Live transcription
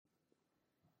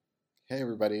Hey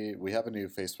everybody, we have a new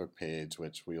Facebook page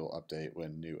which we will update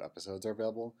when new episodes are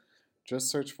available. Just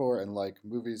search for and like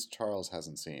Movies Charles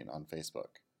Hasn't Seen on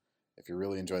Facebook. If you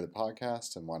really enjoy the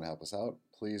podcast and want to help us out,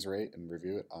 please rate and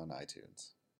review it on iTunes.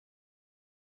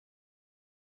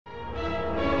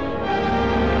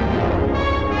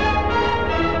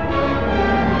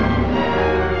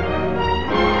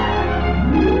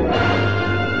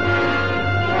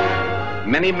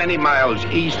 Many, many miles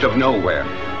east of nowhere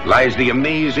lies the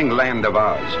amazing land of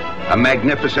Oz, a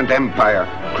magnificent empire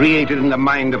created in the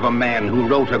mind of a man who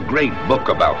wrote a great book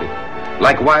about it.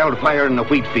 Like wildfire in the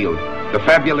wheat field, the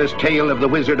fabulous tale of the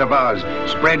Wizard of Oz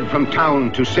spread from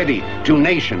town to city to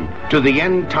nation to the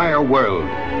entire world.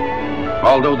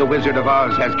 Although the Wizard of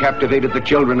Oz has captivated the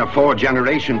children of 4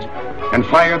 generations and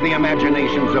fired the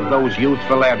imaginations of those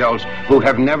youthful adults who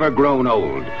have never grown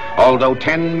old, although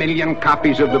 10 million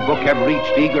copies of the book have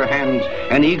reached eager hands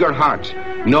and eager hearts,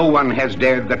 no one has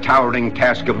dared the towering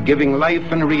task of giving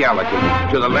life and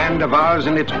reality to the land of Oz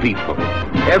and its people.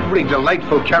 Every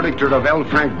delightful character of L.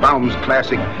 Frank Baum's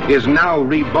classic is now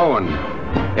reborn.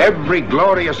 Every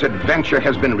glorious adventure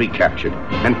has been recaptured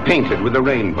and painted with a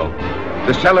rainbow.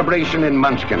 The celebration in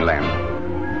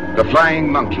Munchkinland, the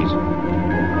flying monkeys,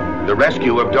 the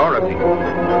rescue of Dorothy,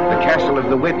 the castle of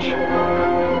the witch,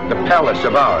 the palace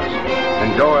of Oz,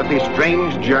 and Dorothy's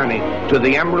strange journey to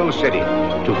the Emerald City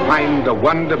to find the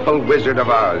wonderful Wizard of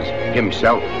Oz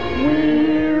himself.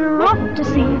 We're off to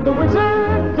see the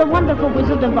wizard, the wonderful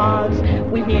Wizard of Oz.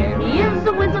 We hear he is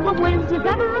the Wizard of Wiz, if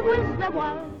ever a Wiz there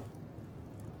was.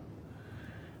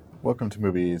 Welcome to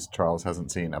Movies Charles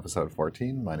Hasn't Seen, episode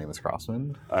 14. My name is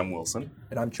Crossman. I'm Wilson.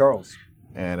 And I'm Charles.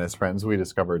 And as friends, we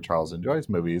discovered Charles enjoys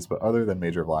movies, but other than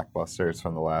major blockbusters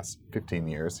from the last 15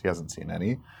 years, he hasn't seen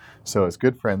any. So as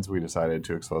good friends, we decided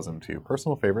to expose him to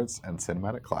personal favorites and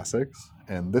cinematic classics.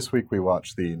 And this week we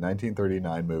watched the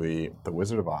 1939 movie, The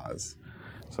Wizard of Oz.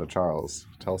 So Charles,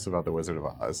 tell us about The Wizard of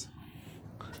Oz.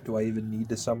 Do I even need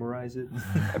to summarize it?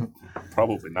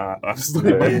 Probably not,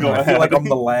 honestly. I feel like I'm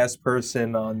the last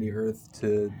person on the earth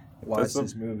to watch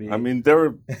this movie. I mean, there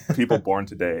are people born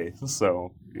today,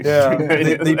 so... Yeah,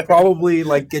 they probably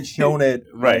get shown it,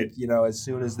 right? As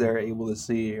soon as they're able to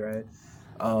see, right?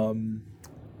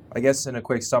 I guess in a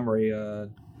quick summary, a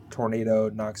tornado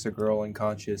knocks a girl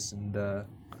unconscious, and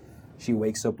she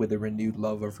wakes up with a renewed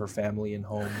love of her family and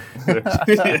home. Yeah,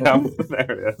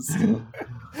 there it is.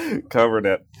 Covered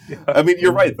it. I mean,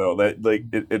 you're right though. That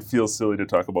it feels silly to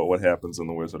talk about what happens in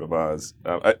The Wizard of Oz.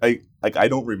 I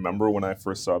don't remember when I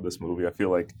first saw this movie. I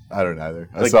feel like I don't either.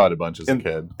 I saw it a bunch as a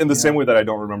kid. In the same way that I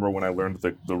don't remember when I learned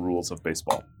the rules of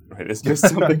baseball. Right? It's just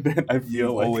something that I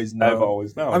feel like I've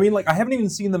always known. I mean, I haven't even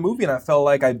seen the movie, and I felt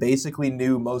like I basically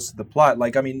knew most of the plot.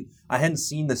 I hadn't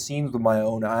seen the scenes with my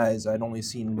own eyes. I'd only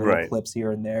seen little clips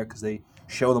here and there because they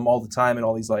show them all the time in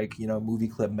all these movie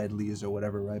clip medleys or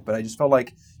whatever, right? But I just felt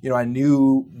like I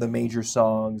knew the major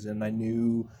songs and I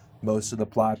knew most of the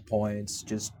plot points.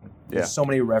 Just there's so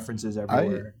many references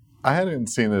everywhere. I hadn't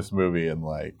seen this movie in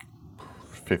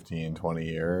 15, 20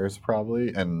 years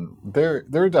probably, and there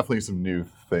are definitely some new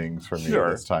things for me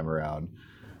this time around.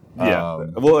 Yeah.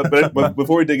 But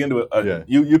before we dig into it,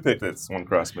 you picked this one,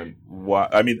 Crossman. Why?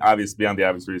 I mean, obviously, beyond the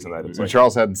obvious reason that it's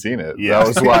Charles hadn't seen it. Yeah. That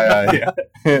was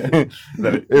why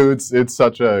it's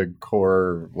such a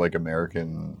core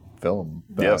American film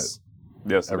that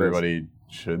everybody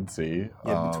should see.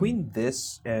 Yeah, between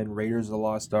this and Raiders of the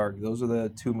Lost Ark, those are the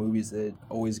two movies that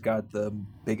always got the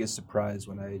biggest surprise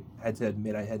when I had to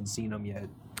admit I hadn't seen them yet.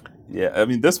 Yeah, I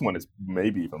mean, this one is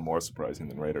maybe even more surprising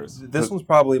than Raiders. This one's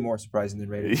probably more surprising than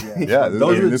Raiders. Yeah,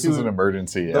 this is an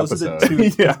emergency episode.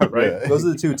 Those are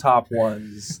the two top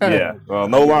ones. Yeah, well,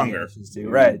 no longer.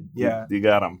 Right, yeah. You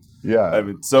got them. Yeah. I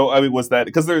mean, was that...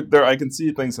 Because there, I can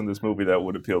see things in this movie that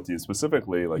would appeal to you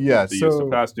specifically, the use of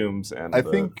costumes and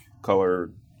the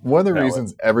color. One of the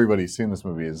reasons everybody's seen this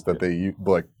movie is that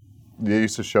they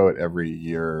used to show it every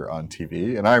year on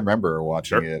TV, and I remember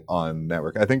watching it on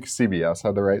network. I think CBS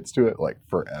had the rights to it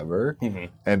forever,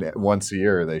 and once a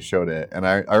year they showed it. And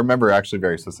I remember actually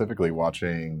very specifically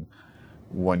watching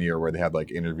one year where they had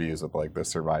interviews with the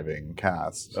surviving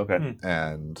cast. Okay,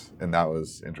 and that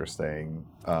was interesting.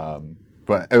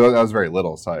 But I was very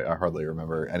little, so I hardly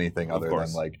remember anything other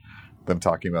than them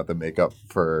talking about the makeup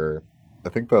for, I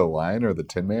think, the Lion or the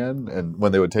Tin Man, and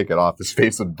when they would take it off, his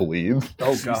face would bleed.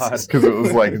 Oh, God. Because it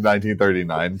was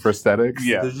 1939 prosthetics.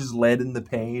 Yeah. There's just lead in the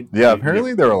paint. Yeah,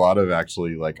 apparently there were a lot of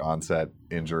actually onset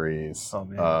injuries. Oh,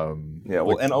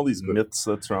 man. And all these myths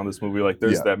that surround this movie.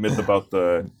 There's that myth about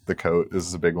the coat. This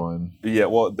is a big one. Yeah,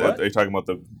 well, are you talking about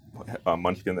the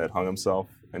Munchkin that hung himself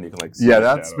and you can like see Yeah,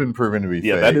 the that's shadow. been proven to be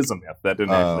Yeah, fake. that is a myth. That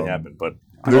didn't actually happen, but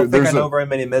I don't think I there's know a- very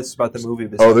many myths about the movie.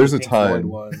 there's a Pink Floyd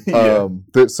ton.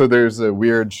 one. So there's a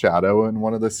weird shadow in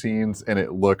one of the scenes, and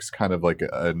it looks kind of like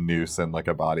a noose and like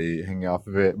a body hanging off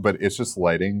of it, but it's just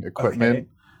lighting equipment.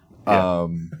 Yeah.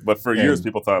 But for years, and-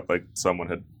 people thought like someone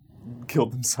had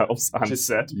killed themselves on Just-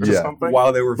 set or Yeah. something.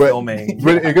 While they were But- filming.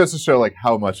 But it goes to show like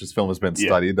how much this film has been Yeah.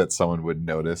 studied that someone would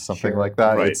notice something Sure. like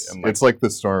that. Right, It's, and, like- it's like the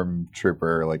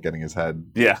stormtrooper like getting his head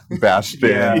Yeah. bashed in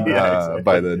Yeah. Yeah, exactly.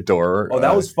 by the door. Oh,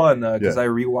 that was fun because yeah. I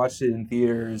rewatched it in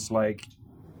theaters like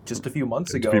just a few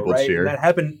months And ago, people right? cheered. And that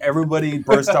happened. Everybody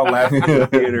burst out laughing in the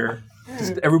theater.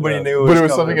 Just everybody Yeah. knew. But it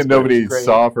was coming. something It's that nobody great.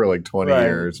 saw for like 20 Right.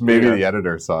 years. Maybe Yeah. the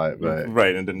editor saw it, but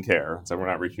Right, and didn't care. So we're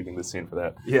not reshooting the scene for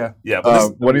that. Yeah. Yeah, but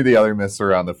this, one of the other myths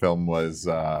around the film was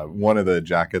one of the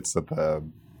jackets that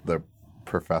the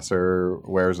professor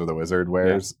wears or the wizard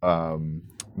wears.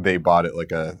 They bought it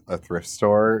like a thrift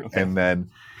store, Okay. and then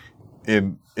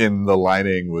in the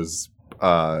lining was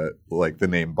like the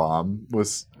name Baum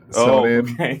was sewn in.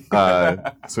 okay.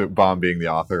 So Baum being the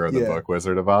author of the Yeah. book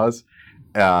Wizard of Oz,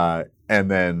 and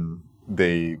then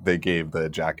they gave the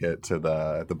jacket to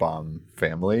the Baum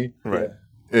family. right.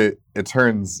 It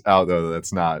turns out though that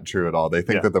that's not true at all. They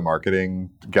think Yeah. that the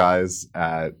marketing guys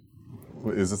at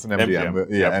is this an MGM? MGM.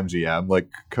 Yeah, Yep. MGM like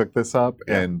cooked this up,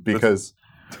 Yeah. and because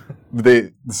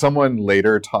someone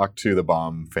later talked to the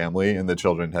Baum family, and the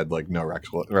children had like no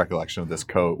recollection of this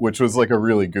coat, which was like a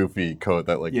really goofy coat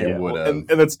that like Yeah. you would Well, have. and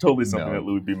that's totally something No. that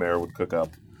Louis B. Mayer would cook up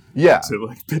Yeah, to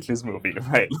like pitch his movie,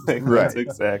 right? Like Right. that's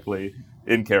exactly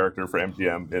in character for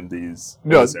MGM in these. in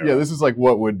no, this era. yeah. This is like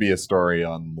what would be a story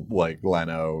on like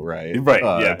Leno, right? Right.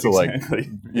 Yeah. To like exactly.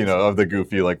 of the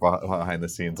goofy like behind the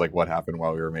scenes, like what happened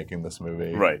while we were making this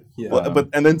movie. Right. Yeah. Well, but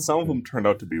and then some of them turned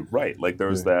out to be right. Like there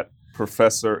was that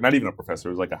professor, not even a professor,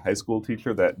 it was like a high school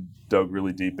teacher that dug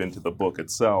really deep into the book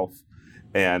itself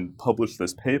and published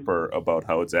this paper about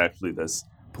how it's actually this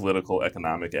political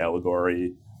economic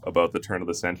allegory about the turn of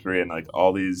the century, and like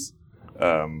all these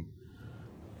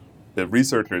the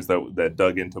researchers that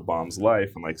dug into Baum's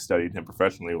life and like studied him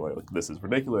professionally were like, this is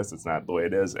ridiculous, it's not the way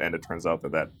it is. And it turns out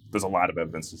that there's a lot of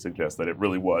evidence to suggest that it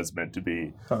really was meant to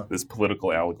be this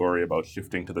political allegory about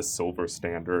shifting to the silver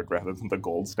standard rather than the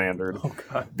gold standard. Oh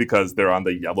God. Because they're on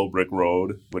the yellow brick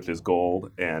road, which is gold,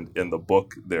 and in the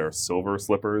book they're silver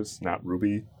slippers, not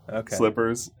ruby Okay.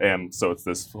 slippers. And so it's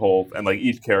this whole, and like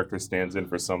each character stands in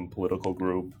for some political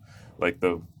group. Like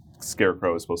the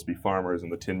Scarecrow is supposed to be farmers,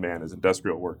 and the Tin Man is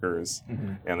industrial workers.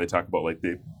 Mm-hmm. And they talk about like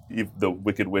the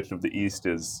Wicked Witch of the East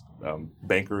is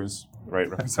bankers, right,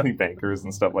 representing bankers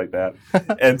and stuff like that.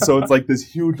 And so it's like this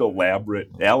huge elaborate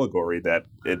allegory that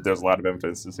there's a lot of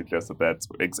evidence to suggest that that's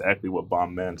exactly what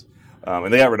Baum meant.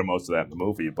 And they got rid of most of that in the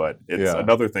movie, but it's Yeah.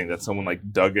 another thing that someone like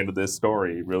dug into this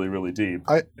story really, really deep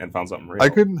and found something real. I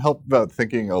couldn't help but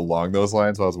thinking along those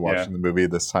lines while I was watching Yeah. the movie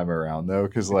this time around, though,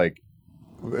 because like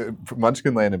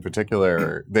Munchkin Land in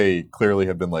particular, they clearly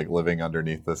have been like living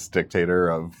underneath this dictator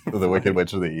of the Wicked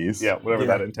Witch of the East. Yeah, whatever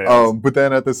Yeah. that entails. But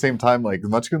then at the same time, like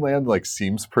Munchkin Land, like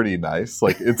seems pretty nice.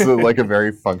 Like it's like a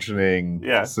very functioning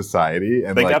Yeah. society,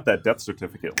 and they like got that death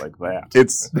certificate like that.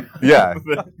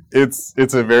 it's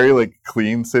it's a very like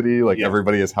clean city. Like Yeah.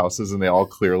 everybody has houses, and they all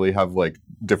clearly have like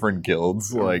different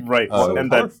guilds. Like right,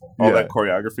 and that colorful. all Yeah. that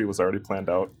choreography was already planned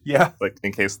out, Yeah. like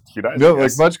in case she dies. no, I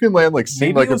guess. like Munchkin Land like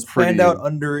seemed Maybe like it was a pretty. planned out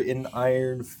under an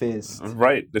iron fist.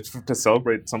 Right, it's to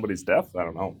celebrate somebody's death. I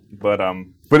don't know, but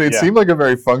But it yeah. seemed like a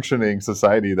very functioning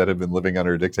society that had been living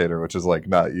under a dictator, which is like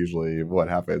not usually what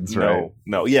happens, right?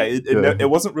 no, yeah, Yeah. it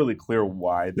wasn't really clear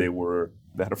why they were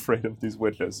that afraid of these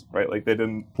witches, right? Like they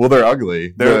didn't. Well, they're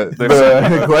ugly. They're-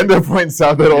 Glenda points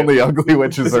out that only ugly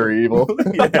witches are evil.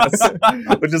 Yes,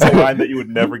 which is a line that you would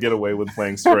never get away with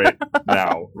playing straight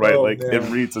now, right? Oh, like man. it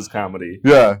reads as comedy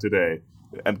Yeah. today.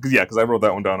 And because I wrote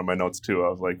that one down in my notes too. I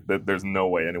was like, there's no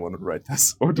way anyone would write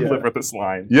this or deliver this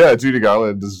line. Yeah, Judy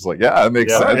Garland is just like, yeah, it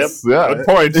makes Yeah, sense. Yeah. Good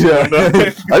point. Yeah.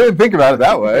 I didn't think about it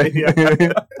that way.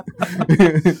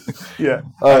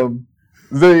 Yeah.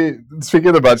 Speaking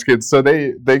of the Munchkins, so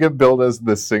they get billed as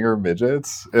the singer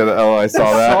midgets, and I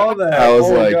saw that. Saw that. I was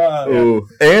Oh, like, God. ooh.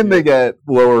 And they get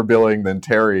lower billing than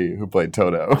Terry, who played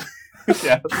Toto.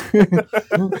 Yeah.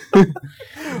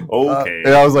 Okay.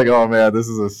 And I was like, oh man, this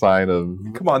is a sign of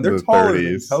Come on, they're the taller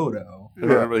 30s. than Toto.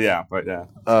 Yeah, but yeah.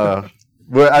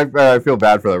 But I feel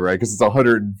bad for them, right? Because it's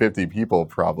 150 people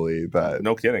probably that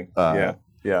No kidding. Uh,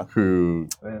 yeah. who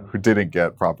didn't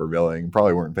get proper billing,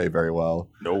 probably weren't paid very well.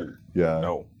 No, Yeah.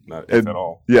 not And- at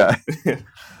all. Yeah.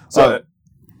 So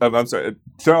I'm sorry,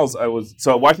 Charles.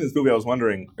 Watching this movie. I was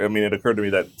wondering. I mean, it occurred to me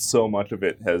that so much of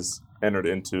it has entered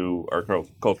into our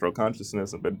cultural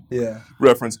consciousness and been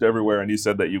referenced everywhere. And you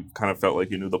said that you kind of felt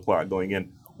like you knew the plot going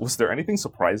in. Was there anything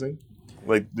surprising?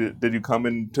 Like, did you come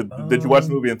into? Did you watch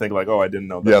the movie and think like, oh, I didn't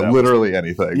know that? Yeah, literally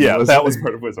anything. Yeah, that was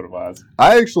part of Wizard of Oz.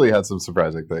 I actually had some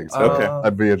surprising things. Okay.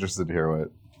 I'd be interested to hear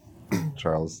what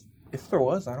Charles. If there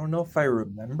was, I don't know if I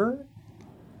remember.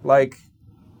 Like,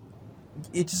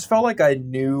 it just felt like I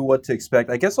knew what to expect.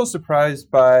 I guess I was surprised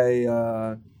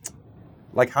by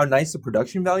like how nice the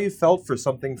production value felt for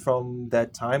something from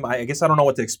that time. I guess I don't know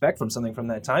what to expect from something from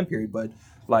that time period, but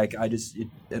like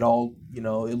it all, you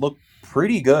know, it looked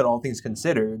pretty good, all things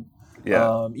considered.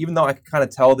 Yeah. Even though I could kind of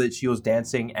tell that she was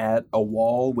dancing at a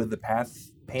wall with the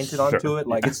path painted onto it,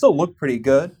 like it still looked pretty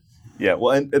good. Yeah,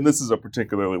 well, and this is a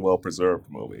particularly well-preserved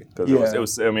movie because it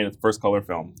was. I mean, it's first color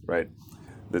film, right?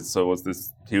 So it was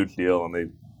this huge deal,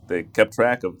 and they kept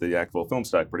track of the actual film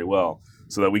stock pretty well,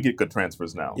 so that we get good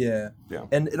transfers now. Yeah. Yeah.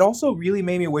 And it also really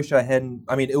made me wish I hadn't.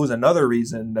 I mean, it was another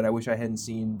reason that I wish I hadn't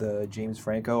seen the James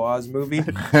Franco Oz movie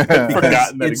because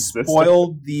Forgotten that it existed.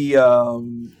 spoiled the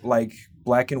like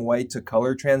black and white to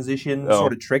color transition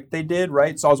sort of trick they did,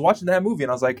 right? So I was watching that movie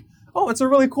and I was like, oh, it's a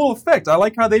really cool effect. I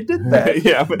like how they did that.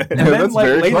 Yeah. And then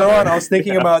like later on, I was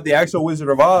thinking about the actual Wizard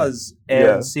of Oz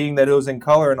and seeing that it was in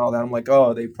color and all that. I'm like,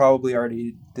 oh, they probably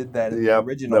already did that in the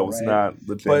original. That was not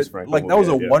the James Franco like movie. that was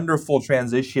a wonderful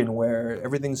transition where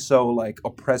everything's so like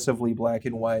oppressively black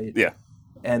and white. Yeah.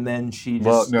 And then she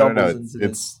just stumbles into this.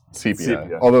 It's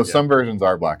sepia. Although some versions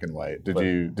are black and white. Did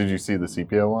you see the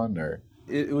sepia one or?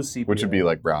 It was sepia. Which would be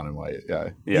like brown and white.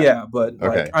 Yeah, but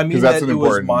like, I mean that it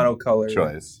was monocolored.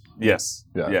 Choice. Yes.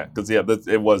 Yeah. Because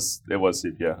it was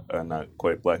sepia, not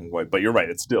quite black and white. But you're right.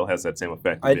 It still has that same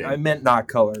effect. I meant not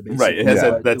color. Basically. Right. It has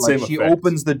that same effect. She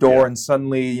opens the door and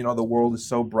suddenly, you know, the world is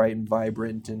so bright and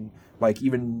vibrant, and like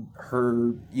even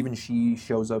she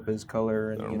shows up as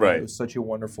color, and you know, it was such a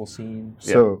wonderful scene.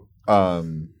 So,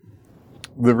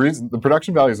 the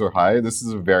production values are high. This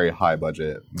is a very high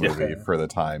budget movie for the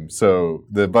time. So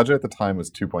the budget at the time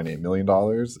was $2.8 million,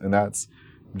 and that's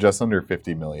just under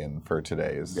 $50 million for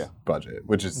today's budget,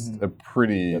 which is a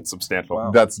pretty substantial.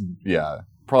 Wow. That's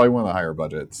probably one of the higher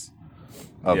budgets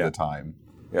of the time.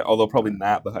 Yeah, although probably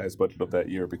not the highest budget of that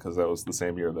year because that was the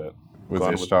same year that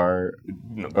was Ishtar.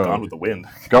 Gone with the Wind.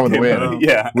 Gone with the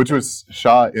Wind. Which was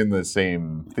shot in the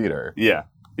same theater. Yeah.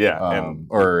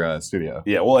 Or studio.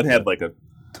 Yeah, well, it had like a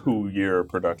 2-year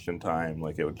production time.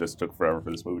 Like it just took forever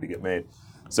for this movie to get made.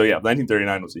 So yeah,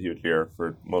 1939 was a huge year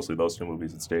for mostly those two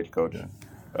movies at Stagecoach.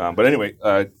 But anyway,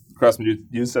 Crossman,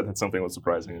 you said that something was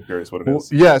surprising. I'm curious what it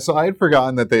is. Yeah, so I had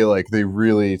forgotten that they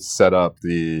really set up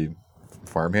the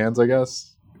farmhands, I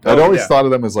guess. I'd always thought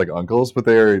of them as like uncles, but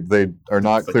they are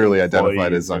not clearly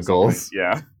identified as uncles.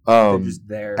 Yeah. They're just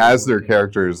there as their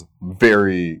characters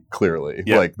very clearly.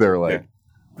 Yeah. Like they're like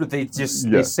But they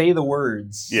say the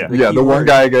words. Yeah, the one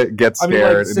guy gets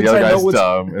scared and the other guy's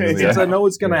dumb. Since I know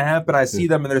what's going to happen, I see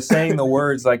them and they're saying the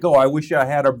words like, oh, I wish I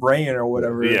had a brain or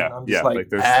whatever. Yeah, and I'm just like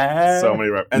there's so many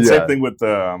and same thing with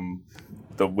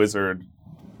the wizard.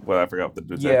 Well, I forgot what the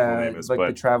dude's name is. Like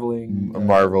the traveling...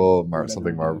 Marvel.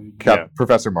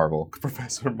 Professor Marvel.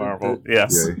 Professor Marvel,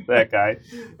 yes, that guy.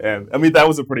 And, I mean, that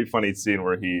was a pretty funny scene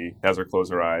where he has her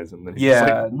close her eyes and then he just,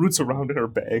 like, roots around in her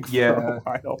bag for a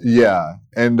while. Yeah,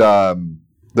 and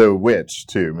the witch,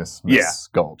 too, Miss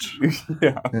Gulch.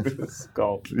 Miss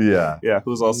Gulch. Yeah. Yeah,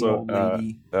 who's also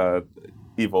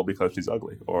evil because she's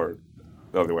ugly, or...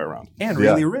 the other way around. And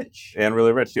really rich. And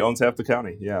really rich. She owns half the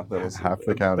county. Yeah, that was half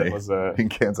the county. That was in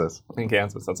Kansas. In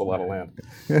Kansas, that's a lot of land.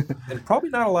 And probably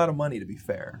not a lot of money, to be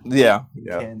fair. Yeah.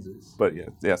 Kansas. But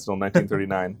still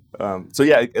 1939. So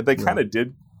yeah, they kind of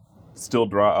did still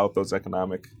draw out those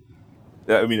economic.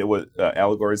 I mean, it was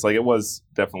allegories. Like it was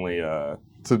definitely.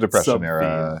 It's a Depression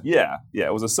era. Yeah,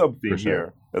 it was a sub theme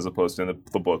here as opposed to in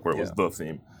the book where it was the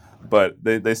theme. But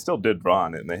they still did draw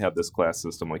on it, and they have this class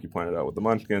system, like you pointed out, with the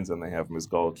Munchkins, and they have Ms.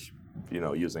 Gulch,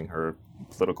 using her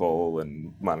political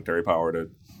and monetary power to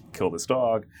kill this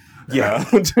dog. Yeah.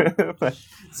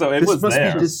 So it was must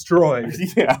there. Be destroyed.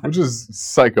 Yeah. Which is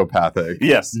psychopathic.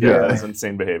 Yes. Yeah. That's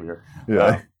insane behavior.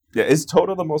 Yeah. Is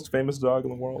Toto the most famous dog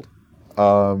in the world?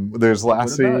 There's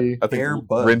Lassie. I think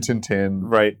Airbud. Rin Tin Tin.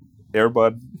 Right.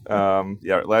 Airbud.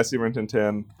 Lassie, Rin Tin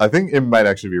Tin. I think it might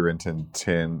actually be Rin Tin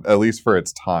Tin, at least for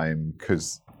its time,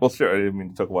 because... Well, sure. I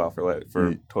mean, it took a while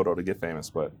for Toto to get famous,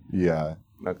 but... Yeah.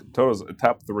 Toto's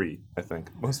top 3, I think,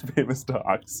 most famous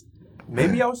dogs.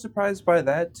 Maybe I was surprised by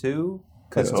that, too,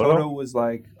 because Toto was,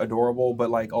 like, adorable, but,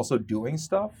 like, also doing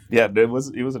stuff. Yeah, he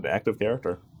was an active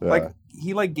character. Like,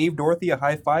 he like gave Dorothy a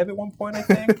high five at one point, I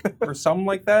think, or something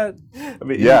like that. I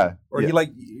mean, He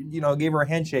like gave her a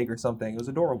handshake or something. It was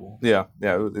adorable. Yeah.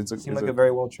 It seemed like a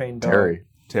very well trained dog.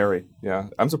 Terry. Yeah.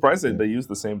 I'm surprised they used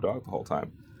the same dog the whole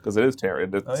time because it is Terry.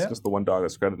 It's just the one dog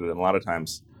that's credited, and a lot do you think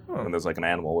when there's like an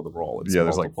animal with a role, it's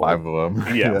there's like 5 of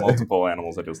them. Multiple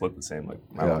animals that just look the same. Like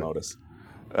I don't notice.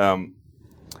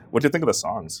 What do you think of the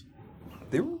songs?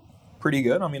 They were pretty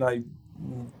good. I mean, I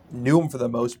knew them for the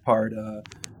most part,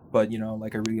 but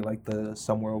like I really like the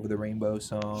 "Somewhere Over the Rainbow"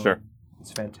 song. Sure,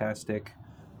 it's fantastic.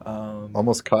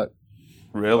 Almost cut.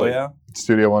 Really? Oh, yeah.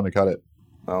 Studio wanted to cut it.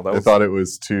 Oh, they thought it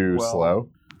was too slow.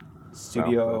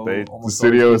 Studio. The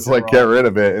studio was like, get rid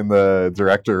of it, and the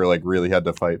director like really had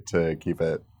to fight to keep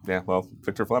it. Yeah, well,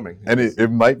 Victor Fleming. And it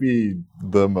might be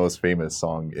the most famous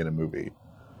song in a movie.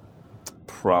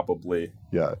 Probably.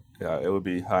 Yeah. Yeah, it would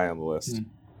be high on the list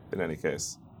in any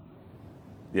case.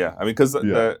 Yeah, I mean, because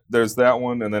there's that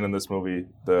one, and then in this movie,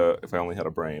 the "If I Only Had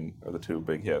a Brain" are the 2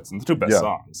 big hits, and the 2 best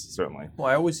songs, certainly. Well,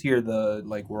 I always hear the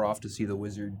 "We're Off to See the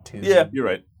Wizard" tune. Yeah, you're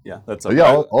right. Yeah, that's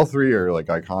all 3 are like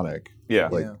iconic. Yeah,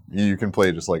 you can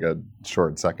play just like a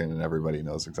short second, and everybody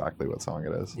knows exactly what song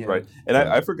it is. Yeah. Right, and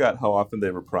I forgot how often they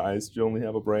reprised "You Only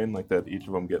Have a Brain," like that. Each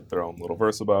of them get their own little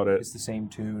verse about it. It's the same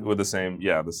tune with the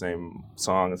same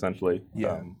song essentially.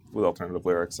 Yeah, with alternative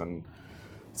lyrics and.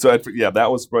 So,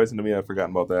 that was surprising to me. I'd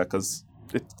forgotten about that because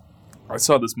I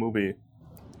saw this movie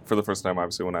for the first time,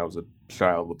 obviously, when I was a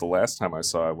child. But the last time I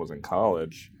saw it was in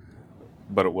college,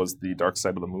 but it was the Dark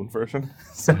Side of the Moon version.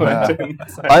 So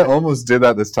I almost did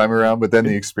that this time around, but then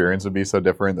the experience would be so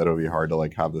different that it would be hard to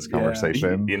like have this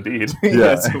conversation. Indeed.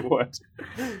 Yes, what?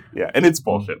 Yeah, and it's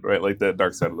bullshit, right? Like the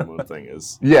Dark Side of the Moon thing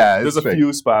is. There's a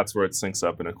few spots where it syncs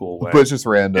up in a cool way, but it's just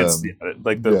random.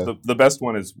 The best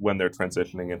one is when they're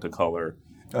transitioning into color.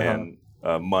 And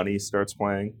Money starts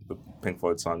playing, the Pink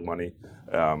Floyd song Money,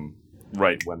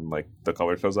 right when like the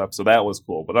color shows up. So that was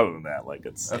cool. But other than that, like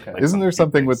it's okay. Isn't there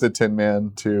something with the Tin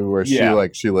Man too, where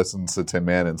she listens to Tin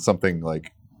Man and something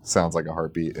like sounds like a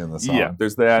heartbeat in the song? Yeah,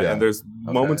 there's that, and there's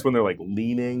moments when they're like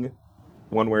leaning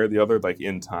one way or the other, like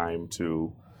in time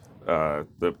to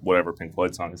the whatever Pink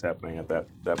Floyd song is happening at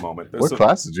that moment. What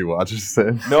class did you watch?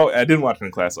 No, I didn't watch it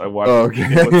in class. I watched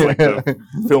it with like the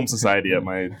film society at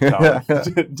my college.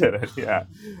 Did it? Yeah.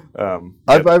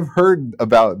 I've heard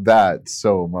about that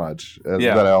so much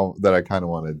that I kind of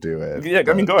want to do it. Yeah,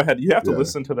 I mean, go ahead. You have to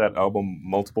listen to that album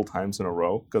multiple times in a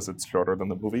row because it's shorter than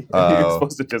the movie. You're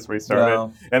supposed to just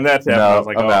restart it, and that's happened. I was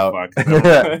like,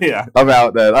 fuck. Yeah, I'm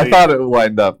out. That I thought it would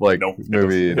wind up like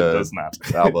movie. It does not.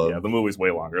 Album. Yeah, the movie's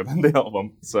way longer than the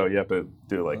album, so you have to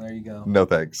do like. Well, there you go. No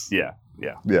thanks. Yeah.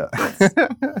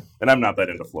 And I'm not that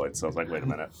into Floyd, so I was like, wait a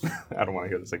minute, I don't want to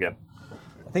hear this again.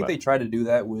 I think they tried to do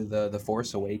that with The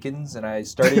Force Awakens, and I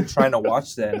started trying to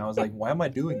watch that, and I was like, why am I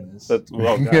doing this?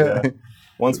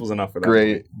 Once was enough for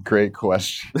that. Great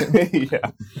question.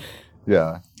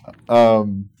 Yeah.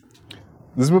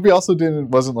 This movie also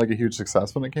wasn't like a huge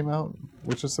success when it came out,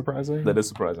 which is surprising. That is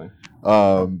surprising.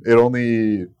 It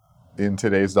only, in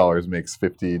today's dollars, makes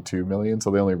 $52 million, so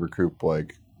they only recoup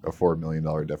like a $4 million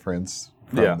difference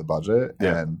from the budget,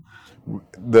 and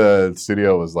the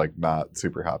studio was like not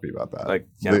super happy about that. Like,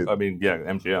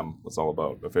 MGM was all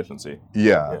about efficiency.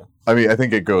 Yeah. I mean, I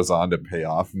think it goes on to pay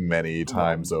off many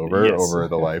times over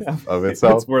the life of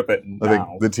itself. It's worth it now. I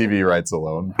think the TV rights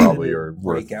alone probably are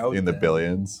worth in the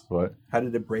billions. What? How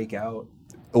did it break out?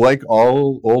 Like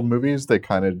all old movies, they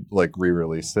kind of like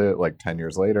re-released it like 10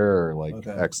 years later or like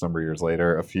X number of years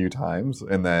later a few times,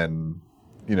 and then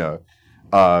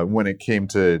when it came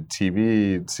to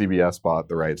TV, CBS bought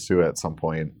the rights to it at some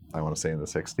point, I want to say in the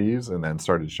 60s, and then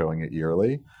started showing it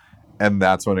yearly. And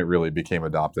that's when it really became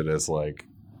adopted as like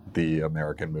the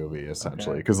American movie,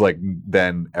 essentially. Because like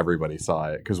then everybody saw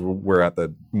it, because we're at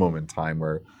the moment in time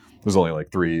where there's only like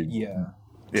 3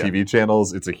 TV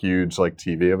channels. It's a huge like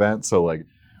TV event. So like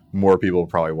more people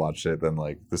probably watched it than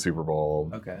like the Super Bowl,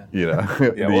 the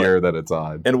year that it's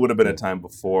on. And it would have been a time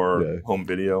before home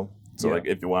video. So, like,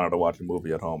 if you wanted to watch a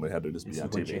movie at home, it had to just be on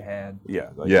TV. What you had. You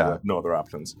had no other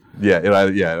options.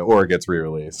 Or it gets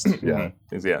re-released. So you had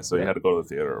to go to the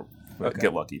theater or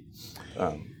get lucky.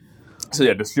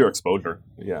 Just your exposure,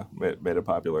 made it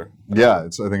popular. I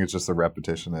think it's just the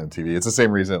repetition of TV. It's the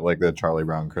same reason, like, the Charlie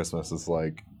Brown Christmas is,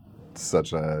 like,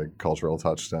 such a cultural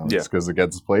touchdown. It's because it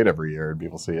gets played every year and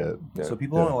people see it. So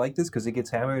people don't like this because it gets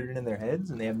hammered in their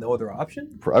heads and they have no other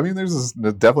option? I mean, there's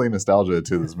definitely nostalgia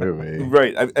to this movie.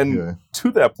 Right. And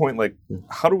to that point, like,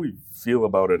 how do we feel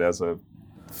about it as a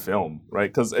film, right?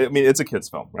 Because, I mean, it's a kid's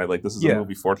film, right? Like, this is a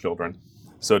movie for children.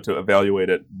 So to evaluate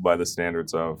it by the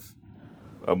standards of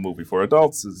a movie for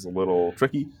adults is a little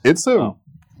tricky. It's a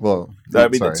Well, I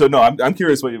mean, sorry. so no, I'm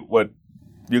curious what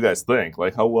you guys think.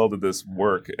 Like, how well did this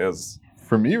work as?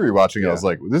 For me, rewatching it, I was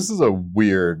like, "This is a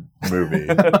weird movie,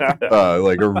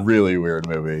 like a really weird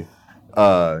movie.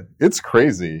 It's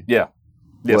crazy. Yeah,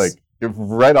 yes. Like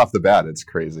right off the bat, it's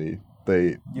crazy.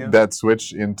 That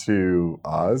switch into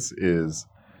Oz is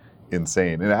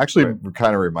insane, and it actually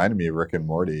kind of reminded me of Rick and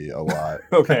Morty a lot.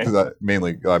 Okay, because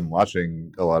I'm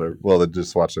watching a lot of. Well, I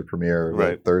just watched the premiere of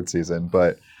the third season,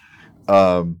 but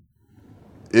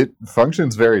it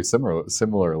functions very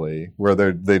similarly, where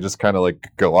they just kind of like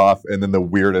go off, and then the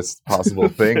weirdest possible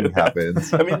thing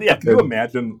happens. I mean, yeah. Can you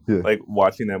imagine like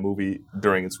watching that movie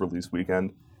during its release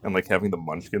weekend and like having the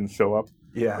Munchkins show up?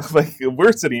 Yeah. Like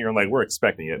we're sitting here and like we're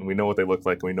expecting it, and we know what they look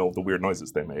like, and we know the weird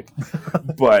noises they make.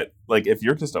 But like if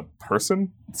you're just a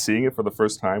person seeing it for the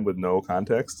first time with no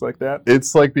context like that,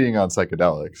 it's like being on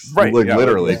psychedelics, right? Like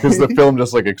literally, because the film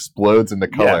just like explodes into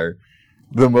color. Yeah.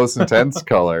 The most intense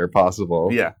color possible.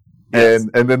 Yeah. And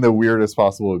then the weirdest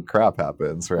possible crap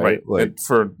happens, right? Right. Like and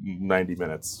for 90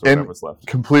 minutes or whatever's left.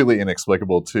 Completely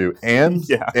inexplicable too. And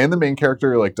and the main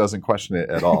character like doesn't question it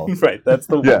at all. Right. That's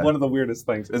the one of the weirdest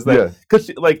things is that because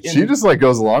she just like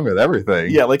goes along with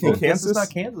everything. Yeah, like in Kansas. It's not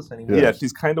Kansas anymore. Yeah,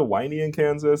 she's kind of whiny in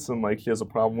Kansas, and like she has a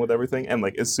problem with everything. And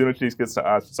like as soon as she gets to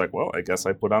Oz, she's like, well, I guess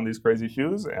I put on these crazy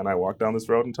shoes and I walk down this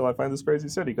road until I find this crazy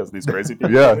city because these crazy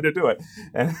people want me to do it.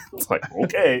 And it's like,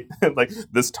 okay, like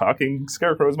this talking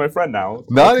scarecrow is my friend now.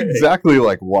 Not exactly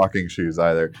like walking shoes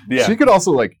either. Yeah. She could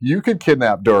also like, you could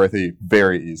kidnap Dorothy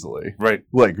very easily. Right.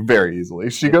 Like very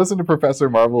easily. She goes into Professor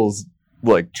Marvel's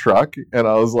like truck, and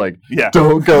I was like, yeah,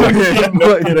 don't go in.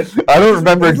 Like, I don't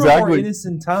remember exactly. More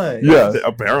innocent time. Yeah.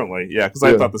 Apparently. Yeah. Because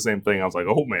I thought the same thing. I was like,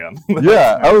 oh man.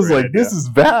 Yeah. I was like, this is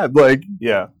bad. Like,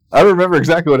 yeah. I don't remember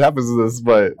exactly what happens to this,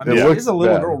 but I mean, it looks a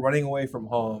little girl running away from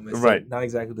home. It's like not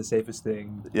exactly the safest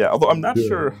thing. Yeah. Although I'm not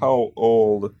sure how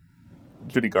old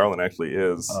Judy Garland actually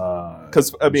is,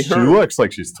 because I mean, she looks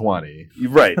like she's 20,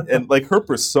 right? And like her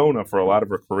persona for a lot of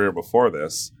her career before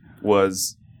this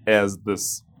was as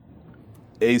this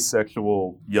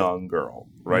asexual young girl,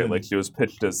 right? Like she was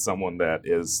pitched as someone that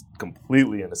is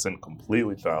completely innocent,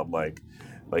 completely childlike,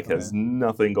 like has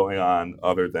nothing going on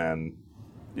other than,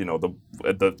 you know,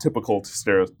 the typical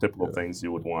stereotypical things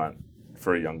you would want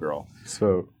for a young girl.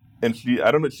 So. And she, I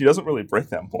don't know, she doesn't really break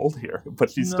that mold here, but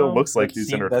she still looks like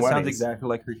she's in her 20s. That sounds exactly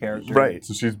like her character. Right.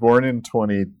 So she's born in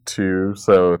 22,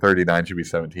 so 39 she'd be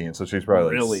 17. So she's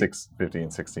probably like 15,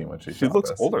 16 when she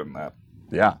looks older than that.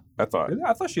 Yeah. I thought.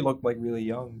 I thought she looked like really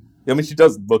young. I mean, she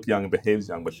does look young and behaves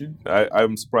young, but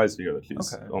I'm surprised to hear that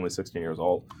she's only 16 years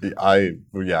old. I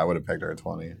would have pegged her at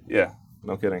 20. Yeah,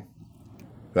 no kidding.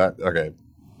 Okay.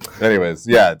 Anyways,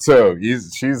 yeah, so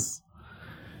she's...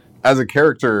 As a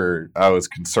character, I was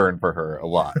concerned for her a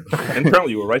lot. And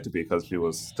apparently you were right to be because she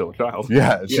was still a child.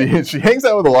 Yeah, she hangs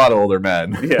out with a lot of older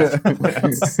men. Yeah,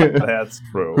 that's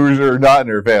true. Who are not in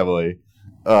her family.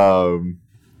 Yeah,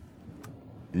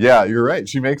 you're right.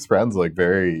 She makes friends like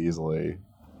very easily.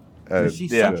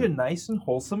 She's such a nice and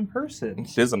wholesome person.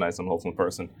 She is a nice and wholesome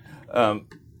person.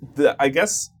 I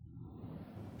guess...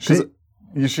 she's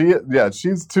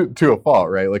to a fault,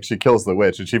 right? Like she kills the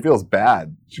witch, and she feels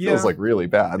bad. She feels like really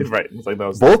bad. Right. It's like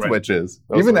both witches,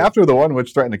 even after the one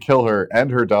witch threatened to kill her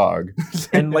and her dog,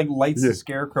 and like lights the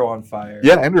scarecrow on fire.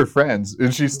 Yeah, and her friends,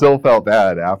 and she still felt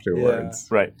bad afterwards.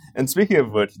 Yeah. Right. And speaking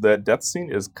of which, that death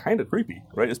scene is kind of creepy,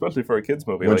 right? Especially for a kids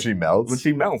movie. When she melts. When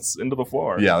she melts into the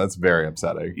floor. Yeah, that's very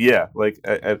upsetting. Yeah, like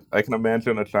I can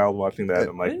imagine a child watching that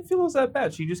and like. I didn't feel it was that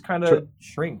bad. She just kind of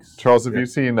shrinks. Charles, have you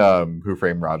seen Who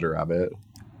Framed Roger Rabbit?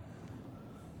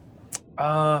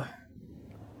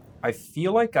 I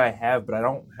feel like I have, but I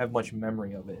don't have much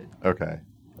memory of it. Okay.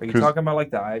 Are you talking about like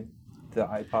the eye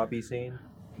poppy scene?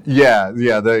 Yeah.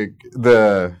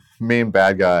 The main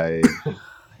bad guy,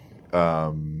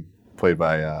 played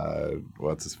by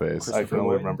what's his face? I can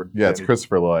only remember. Yeah, it's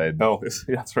Christopher Lloyd. Oh,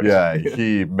 yeah, that's right. Yeah,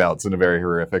 he melts in a very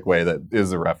horrific way that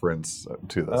is a reference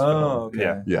to this film.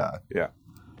 Okay. Yeah.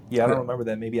 Yeah, I don't remember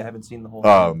that. Maybe I haven't seen the whole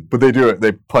thing. But they do it.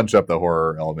 They punch up the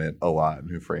horror element a lot in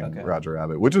Who Framed Roger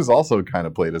Rabbit, which is also kind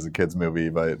of played as a kids movie,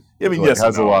 but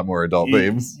has a lot more adult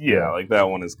themes. Yeah, like that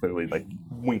one is clearly like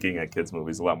winking at kids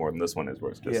movies a lot more than this one is,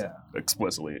 where it's just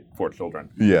explicitly for children.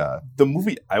 Yeah. The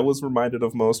movie I was reminded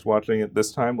of most watching it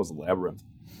this time was Labyrinth.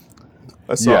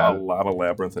 I saw a lot of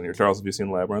Labyrinth in here. Charles, have you seen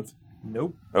Labyrinth?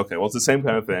 Nope. Okay, well, it's the same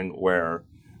kind of thing where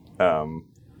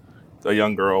a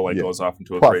young girl like Yeah. goes off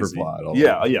into a Plot for crazy plot, all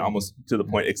yeah, almost to the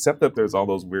point. Except that there's all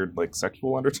those weird like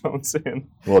sexual undertones in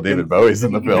Well, David Bowie's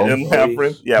in the film. in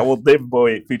Labyrinth. Yeah, well, David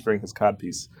Bowie featuring his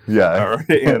codpiece Yeah.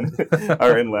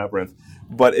 are in Labyrinth.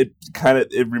 But it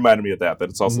reminded me of that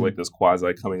it's also like this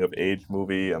quasi coming of age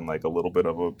movie and like a little bit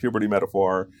of a puberty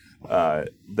metaphor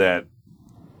that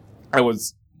I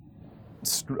was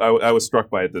struck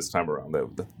by it this time around,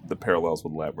 the parallels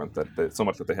with Labyrinth, that so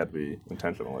much that they had to be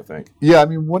intentional, I think. Yeah, I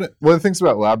mean, one of the things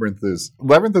about Labyrinth is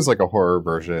like a horror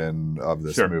version of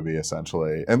this Sure. movie,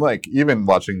 essentially. And like even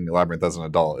watching Labyrinth as an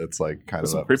adult, it's like kind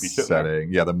There's of some creepy shit in there.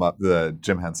 upsetting. Yeah, the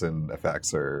Jim Henson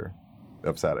effects are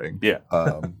upsetting. Yeah.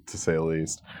 To say the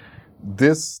least.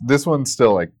 This one's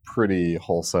still like pretty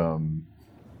wholesome,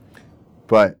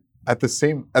 but at the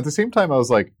same time, I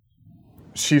was like,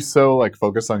 she's so like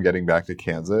focused on getting back to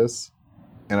Kansas,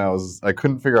 and I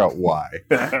couldn't figure out why.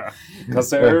 Because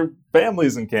their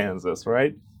family's in Kansas,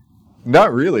 right?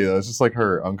 Not really though. It's just like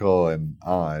her uncle and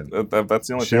aunt. That's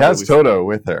the only She family has we Toto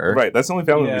with her. Right, that's the only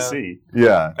family Yeah. we see.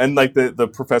 Yeah. And like the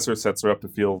professor sets her up to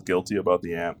feel guilty about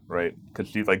the aunt, right? Because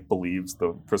she like believes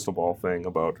the crystal ball thing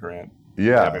about her aunt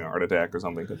having a heart attack or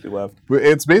something because she left.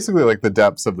 It's basically like the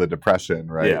depths of the Depression,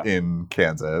 right? Yeah. In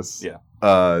Kansas.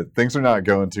 Yeah. Things are not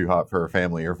going too hot for her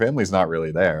family. Her family's not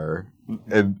really there.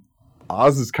 And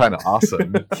Oz is kind of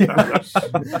awesome. She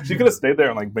could have stayed there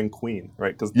and like been queen,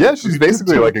 right? Cause Yeah, she's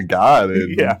basically like a god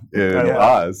in Yeah.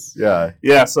 Oz. Yeah.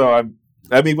 Yeah, so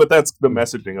I mean, but that's the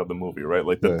messaging of the movie, right?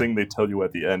 Like the Yeah. thing they tell you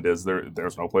at the end is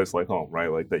there's no place like home, right?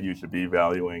 Like that you should be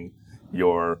valuing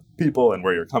your people and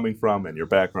where you're coming from and your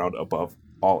background above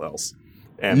all else.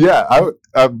 And Yeah,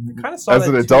 Kind of saw as that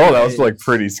an two adult, I was ways. like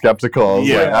pretty skeptical. I was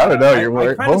Yeah. like, I don't know, I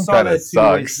your kinda home saw kind that of two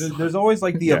ways. sucks. There's always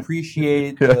like the Yeah.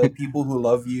 appreciate Yeah. the people who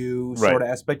love you Right. sort of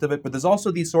aspect of it, but there's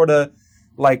also the sort of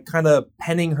like kind of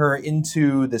penning her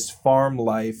into this farm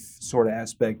life sort of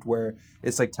aspect where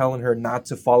it's like telling her not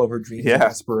to follow her dreams and Yeah.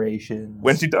 aspirations.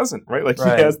 when she doesn't, right? Like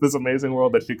Right. she has this amazing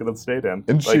world that she could have stayed in.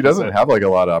 And like she you doesn't said. have like a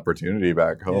lot of opportunity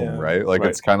back home, Yeah. right? Like Right.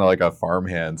 it's kind of like a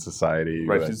farmhand society.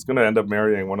 Right, but- she's gonna end up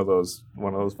marrying one of those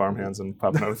farmhands and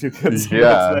popping out a few kids. That's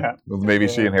yeah. that. Well, maybe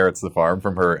she Yeah. inherits the farm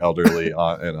from her elderly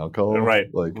aunt and uncle.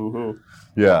 Right. Like, Woohoo.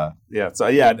 yeah. Yeah. So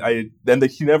yeah,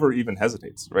 she never even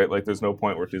hesitates, right? Like there's no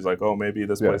point where she's like, oh, maybe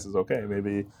this Yeah. place is okay.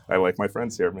 Maybe I like my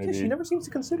friends here. Maybe Yeah, she never seems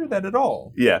to consider that at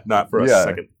all. Yeah, not for a Yeah.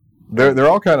 second. They're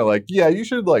all kind of like, yeah, you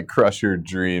should like crush your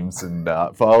dreams and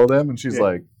not follow them. And she's Yeah.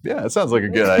 like, yeah, it sounds like a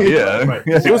good idea. Right.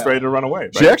 She was ready to run away.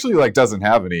 Right? She actually like doesn't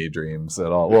have any dreams at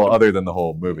all. Well, other than the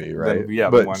whole movie, right? yeah,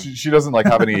 the but one- she doesn't like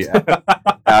have any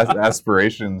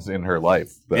aspirations in her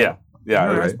life. Though, Yeah. Yeah.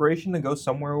 Her right. aspiration to go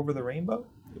somewhere over the rainbow?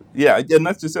 Yeah. And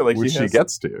that's just it. Like which she she has,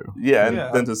 gets to. Yeah, and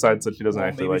Yeah. then decides that she doesn't Well,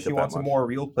 actually maybe like she it wants that a much. more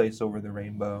real place over the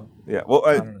rainbow. Yeah. Well,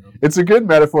 I don't know. It's a good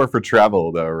metaphor for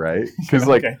travel, though, right? Because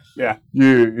like okay. Yeah.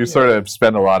 you sort of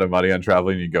spend a lot of money on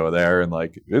traveling. You go there, and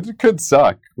like it could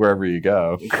suck wherever you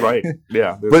go. Right.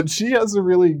 Yeah. There's- But she has a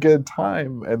really good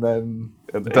time, and then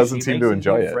and- doesn't She seem makes to these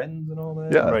enjoy new it. Friends and all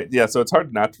that. Yeah. Right. Yeah. So it's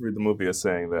hard not to read the movie as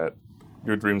saying that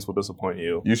your dreams will disappoint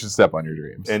you You should step on your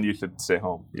dreams, and you should stay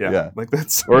home. Yeah. Yeah. Like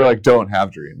that's or like don't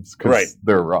have dreams because Right.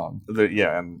 they're wrong.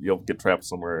 yeah, and you'll get trapped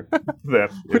somewhere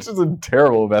that Which is a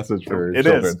terrible message for It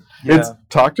children. is. Yeah. It's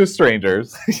talk to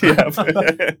strangers, yeah.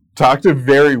 talk to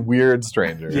very weird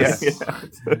strangers, yeah.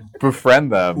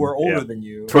 befriend them, Who are older Yeah. than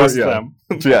you. Trust Yeah. them.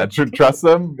 yeah, trust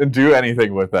them and do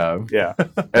anything with them, Yeah.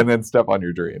 and then step on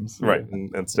your dreams. Right.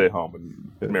 And stay home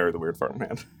and marry the weird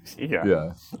farmhand. Yeah.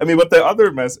 Yeah. I mean, but the other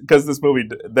message, because this movie,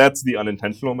 that's the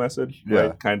unintentional message, Yeah.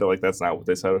 right? Kind of like that's not what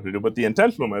they set out to do. But the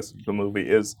intentional message of the movie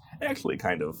is actually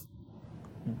kind of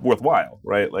worthwhile,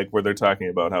 right? Like where they're talking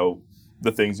about how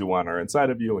the things you want are inside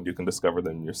of you and you can discover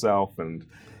them yourself and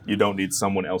you don't need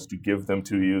someone else to give them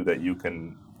to you, that you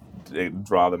can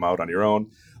draw them out on your own.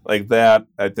 Like that,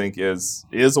 I think, is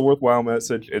a worthwhile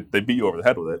message. They beat you over the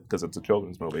head with it because it's a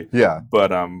children's movie. Yeah.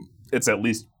 But it's at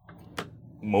least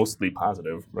mostly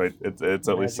positive, right? It's at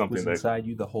Magic least something was that... inside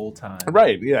you the whole time.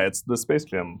 Right, yeah, it's the Space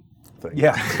Jam thing.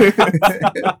 Yeah.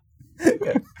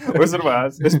 Wizard of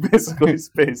Oz is basically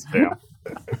Space Jam.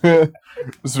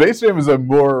 Space Jam is a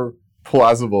more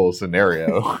plausible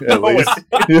scenario, at No, least.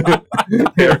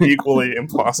 They're equally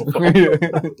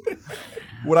implausible.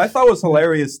 What I thought was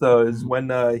hilarious though is when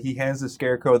he hands the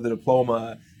Scarecrow the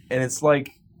diploma, and it's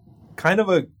like kind of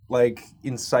a like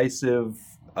incisive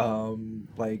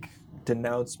like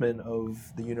denouncement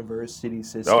of the university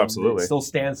system. Oh, absolutely. It still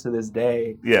stands to this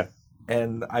day. Yeah,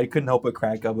 And I couldn't help but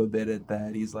crack up a bit at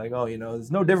that. He's like, oh,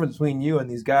 there's no difference between you and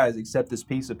these guys except this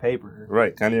piece of paper.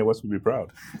 right. Kanye West would be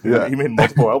proud. Yeah. He made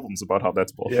multiple albums about how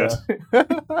that's bullshit.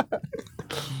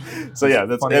 So yeah,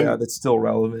 that's funny how that's still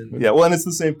relevant. Yeah, well, and it's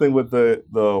the same thing with the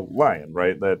lion,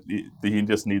 right? That he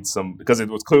just needs some, because it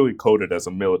was clearly coded as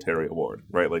a military award,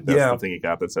 right? Like that's the thing he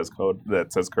got that says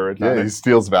courage. Yeah, he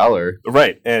steals valor.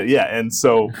 Right, and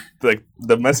so like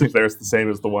the message there is the same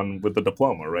as the one with the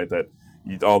diploma, right? That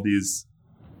all these,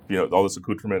 all this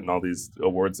accoutrement and all these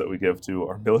awards that we give to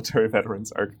our military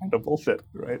veterans are kind of bullshit,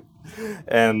 right?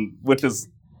 And which is,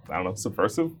 I don't know,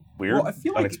 subversive, weird, well, I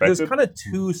feel like unexpected. there's kind of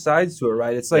two sides to it,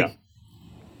 right? It's like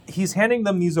he's handing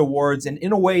them these awards, and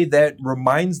in a way that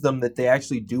reminds them that they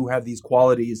actually do have these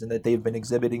qualities and that they've been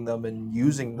exhibiting them and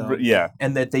using them,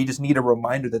 and that they just need a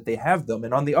reminder that they have them.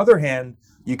 And on the other hand,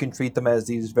 you can treat them as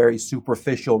these very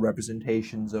superficial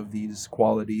representations of these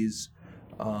qualities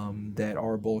that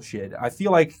are bullshit. I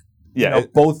feel like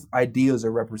both ideas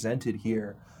are represented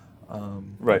here.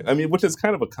 Right. I mean, which is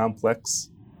kind of a complex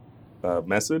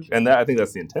message, and I think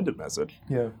that's the intended message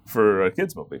for a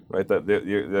kids movie, right? That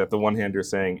the one hand you're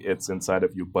saying it's inside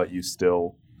of you, but you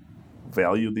still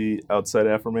value the outside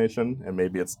affirmation, and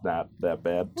maybe it's not that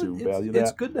bad to value that.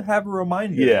 It's good to have a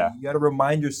reminder. Yeah, you got to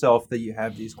remind yourself that you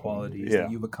have these qualities,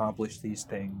 that you've accomplished these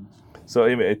things. So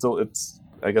anyway, it's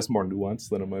I guess more nuanced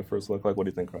than it might first look like. What do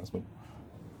you think, Crossman?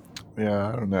 Yeah,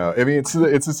 I don't know. I mean, it's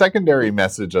a secondary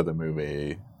message of the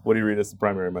movie. What do you read as the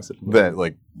primary message? That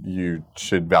like you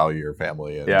should value your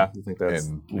family and I think that's,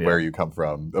 and where you come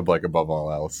from, like above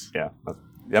all else. Yeah,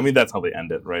 I mean that's how they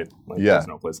end it, right? Like, there's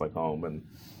no place like home, and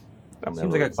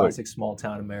seems like a classic small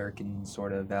town American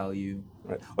sort of value.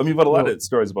 Right. I mean, but a lot of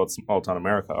stories about small town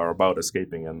America are about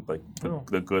escaping and like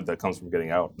the good that comes from getting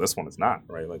out. This one is not,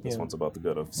 right? Like this one's about the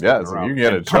good of so you can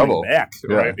get in trouble back,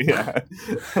 right? Yeah,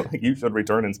 like you should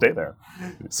return and stay there.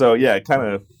 So yeah, it kind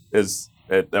of is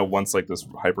at once like this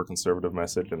hyper conservative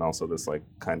message and also this like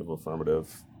kind of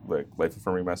affirmative, like life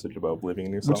affirming message about believing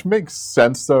in yourself. Which makes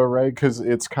sense though, right? Because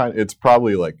it's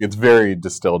probably like it's very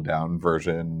distilled down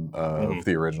version of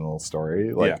the original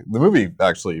story. Like the movie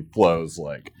actually flows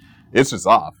like it's just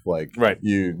off. Like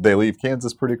they leave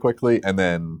Kansas pretty quickly, and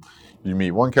then you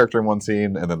meet one character in one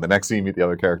scene, and then the next scene you meet the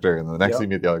other character, and then the next scene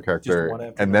you meet the other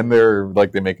character, and then they're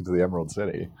like they make it to the Emerald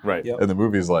City. Right. And the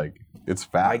movie's like it's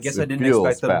fast. I guess I didn't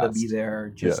expect them to be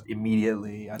there just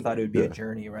immediately. I thought it would be a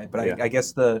journey, right? But I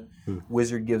guess the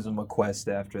wizard gives them a quest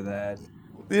after that.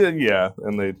 Yeah,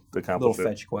 and they accomplish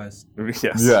little fetch quest.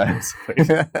 Yes.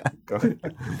 Yeah.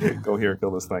 Go here,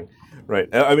 kill this thing. Right.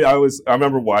 I mean, I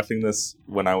remember watching this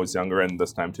when I was younger, and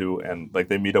this time too. And like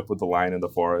they meet up with the lion in the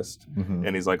forest,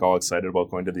 and he's like all excited about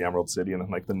going to the Emerald City. And then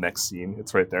like the next scene,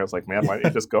 it's right there. It's like, man, why didn't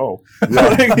you just go?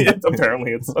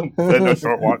 Apparently, it's a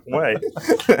short walk away.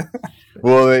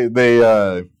 Well, they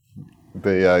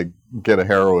get a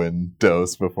heroin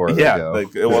dose before they go.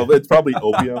 It's probably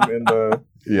opium in the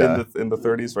in the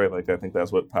 30s, right? Like I think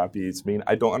that's what poppies mean.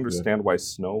 I don't understand why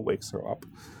snow wakes her up.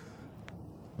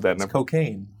 It's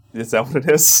cocaine. Is that what it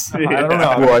is? I don't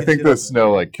know. Well, I think the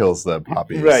snow like kills the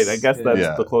poppies. Right. I guess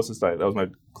that's the closest. That was my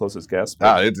closest guess.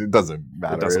 It doesn't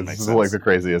matter. It's like the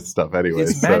craziest stuff anyway.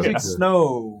 It's magic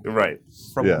snow. Right.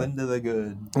 From Linda the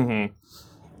Good. Mm-hmm.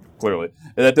 Clearly.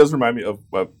 And that does remind me of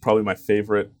probably my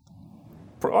favorite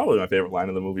line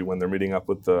in the movie when they're meeting up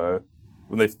with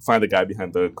when they find the guy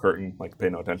behind the curtain, like pay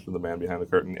no attention to the man behind the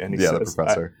curtain, and he says, the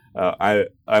professor.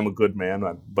 I'm a good man,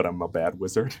 but I'm a bad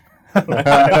wizard.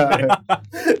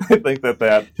 I think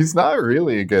that he's not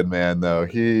really a good man though.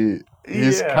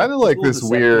 He's kind of like this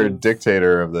weird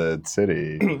dictator of the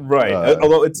city, right?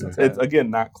 Although it's again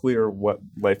not clear what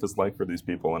life is like for these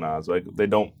people in Oz. Like they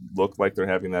don't look like they're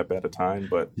having that bad a time,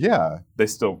 but they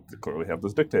still clearly have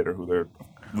this dictator who they're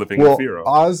living in fear of.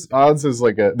 Oz is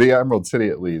like the Emerald City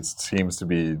at least seems to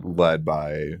be led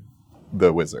by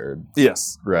the wizard.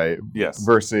 Yes. Right? Yes.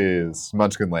 Versus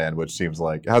Munchkinland, which seems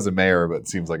like has a mayor, but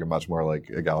seems like a much more like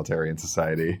egalitarian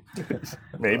society.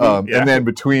 Maybe. And then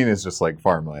between is just like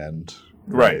farmland.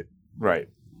 Right.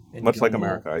 Much like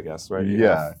America, I guess, right?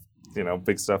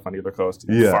 Big stuff on either coast.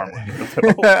 Farmland in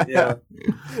the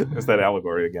middle. There's that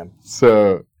allegory again.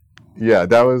 So,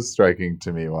 that was striking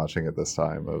to me watching it this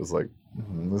time. I was like,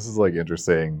 this is like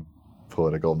interesting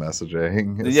political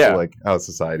messaging as to like how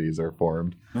societies are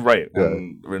formed, right?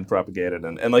 And propagated,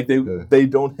 and like they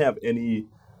don't have any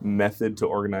method to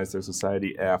organize their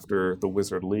society after the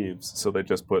wizard leaves, so they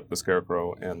just put the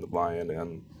Scarecrow and the Lion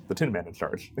and the Tin Man in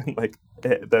charge, and like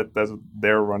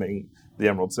they're running the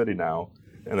Emerald City now,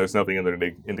 and there's nothing in there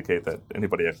to indicate that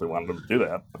anybody actually wanted them to do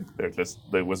that. Like they're just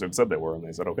the wizard said they were, and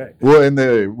they said okay. Well, and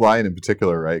the Lion in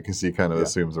particular, right? Because he kind of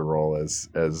assumes a role as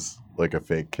like a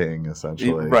fake king,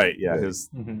 essentially. Right, yeah. His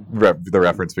the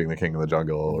reference being the king of the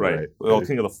jungle, right? Well,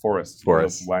 king of the forest.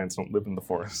 Forest. Lions don't live in the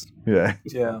forest. Yeah.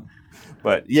 Yeah.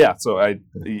 But yeah, so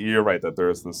you're right that there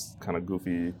is this kind of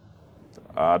goofy,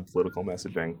 odd political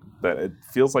messaging that it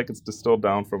feels like it's distilled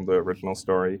down from the original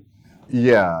story.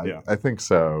 Yeah, I think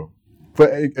so.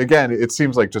 But again, it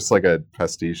seems like just like a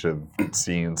pastiche of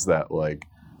scenes that like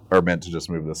are meant to just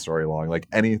move the story along. Like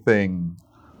anything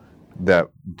that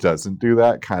doesn't do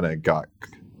that kind of got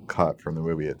cut from the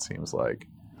movie, it seems like.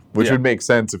 Which would make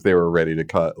sense if they were ready to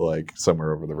cut like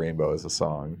Somewhere Over the Rainbow as a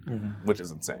song. Which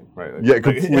is insane, right? Like, Yeah,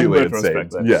 completely in insane.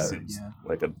 retrospect, that Yeah. seems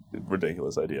like a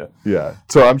ridiculous idea. Yeah.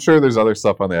 So I'm sure there's other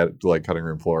stuff on that like cutting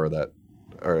room floor that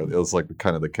it was like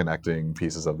kind of the connecting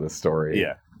pieces of this story.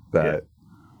 Yeah. That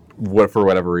what for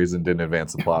whatever reason didn't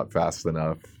advance the plot fast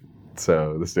enough.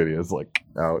 So the studio's like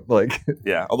out. Like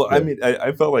Yeah. Although I mean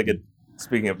I felt like it,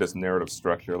 speaking of this narrative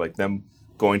structure, like them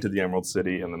going to the Emerald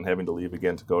City and then having to leave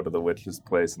again to go to the witch's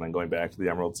place and then going back to the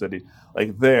Emerald City, like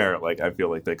I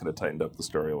feel like they could have tightened up the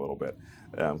story a little bit,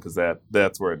 because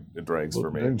that's where it drags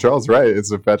for me. And Charles, right? It's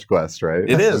a fetch quest, right?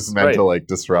 It is, It's meant right. to like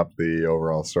disrupt the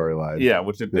overall storyline. Yeah,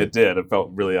 which it did. It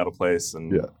felt really out of place,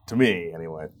 and to me,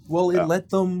 anyway. Well, it let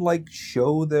them like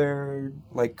show their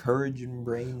like courage and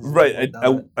brains. and Right.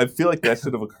 whatnot. I feel like that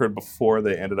should have occurred before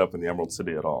they ended up in the Emerald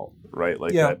City at all. Right.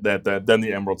 Like that then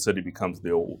the Emerald City becomes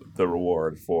the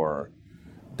reward for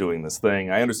doing this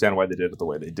thing. I understand why they did it the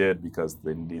way they did, because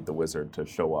they need the wizard to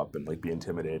show up and like be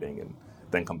intimidating and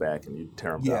then come back and you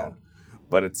tear him down.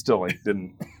 But it still like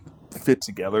didn't fit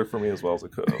together for me as well as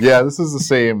it could have. Yeah, this is the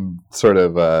same sort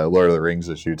of Lord of the Rings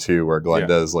issue too, where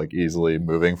Glenda is like easily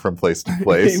moving from place to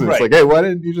place. And it's like, hey, why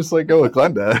didn't you just like go with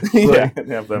Glenda? Like,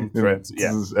 and have them threads.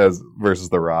 Yeah. As versus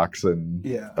the rocks and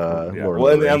Lord of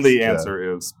well, the and Rings. the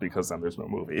answer is because then there's no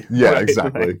movie. Yeah, Right?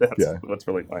 exactly. Like, that's what's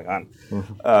really going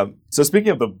on. So speaking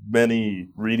of the many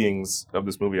readings of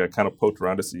this movie, I kind of poked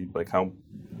around to see like how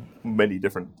many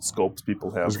different scopes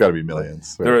people have. There's got to be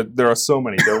millions. Right? There are so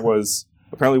many. There was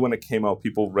apparently when it came out,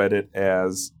 people read it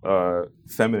as a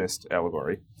feminist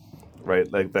allegory, right?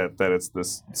 Like that it's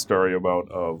this story about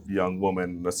a young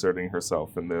woman asserting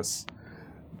herself in this,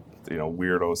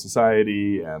 weirdo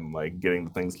society and like getting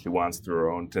the things she wants through her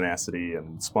own tenacity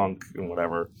and spunk and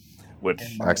whatever. Which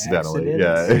accidentally,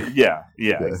 yeah.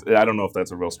 I don't know if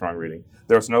that's a real strong reading.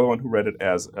 There was another one who read it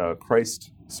as a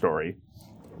Christ story,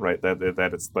 right? That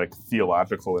it's like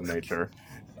theological in nature.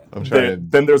 I'm trying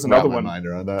then there's another my one. mind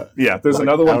around that. Yeah, there's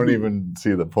another one. I don't even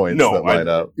see the points that light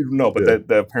up. No, but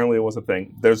that apparently it was a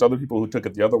thing. There's other people who took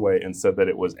it the other way and said that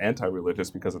it was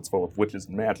anti-religious because it's full of witches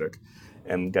and magic,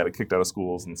 and got it kicked out of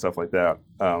schools and stuff like that.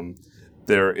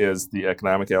 There is the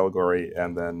economic allegory,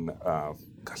 and then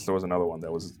there was another one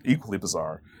that was equally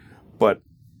bizarre, but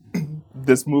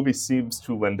this movie seems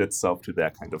to lend itself to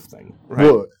that kind of thing. Right?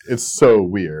 Well, it's so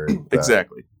weird.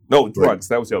 Exactly. No, drugs.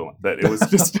 That was the other one. That it was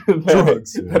just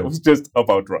drugs. That was just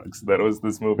about drugs. That was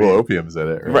this movie. Well, opium's in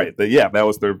it, right? That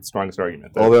was their strongest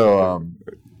argument. Although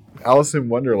Alice in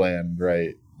Wonderland,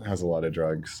 right, has a lot of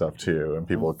drug stuff too, and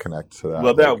people connect to that.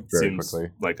 Well, that very seems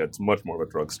quickly. like it's much more of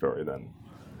a drug story than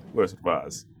Wizard of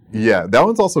Oz. Yeah, that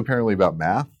one's also apparently about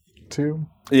math too.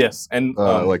 Yes, and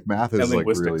like math is and like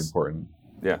really important.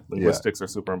 Yeah, linguistics are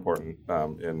super important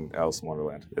in Alice in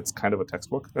Wonderland. It's kind of a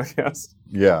textbook, I guess.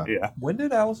 Yeah. When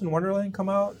did Alice in Wonderland come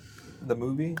out? The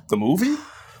movie? The movie?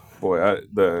 Boy,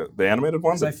 the animated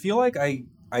one? Because I feel like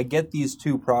I get these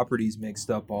two properties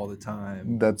mixed up all the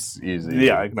time. That's easy.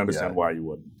 Yeah, I can understand why you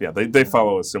would. Yeah, they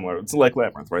follow a similar... It's like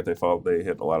Labyrinth, right? They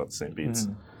hit a lot of the same beats.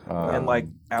 Mm-hmm. And like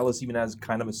Alice even has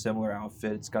kind of a similar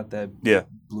outfit. It's got that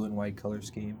blue and white color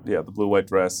scheme. Yeah, the blue-white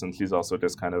dress, and she's also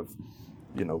just kind of...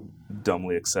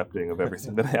 dumbly accepting of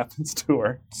everything that happens to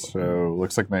her. So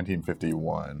looks like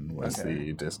 1951 was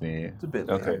the Disney. It's a bit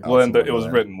okay. later. Well, and it was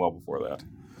written well before that.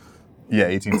 Yeah,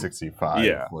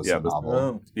 1865 was the novel.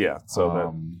 Oh. Yeah,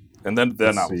 so and then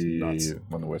that novel was nuts.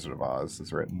 When The Wizard of Oz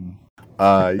is written.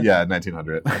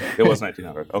 1900. It was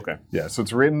 1900. Okay. Yeah, so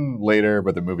it's written later,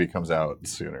 but the movie comes out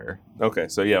sooner. Okay,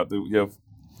 so you have.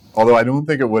 Although I don't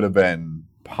think it would have been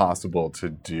possible to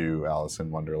do Alice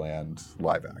in Wonderland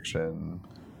live action.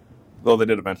 Well, they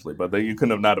did eventually, but you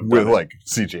couldn't have not have done with it. like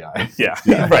CGI.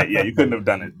 Yeah, right. Yeah, you couldn't have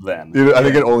done it then. I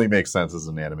think it only makes sense as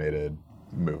an animated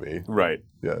movie. Right.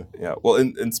 Yeah. Well,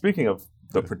 and speaking of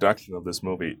the production of this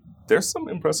movie, there's some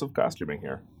impressive costuming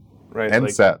here, right?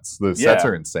 And sets. The sets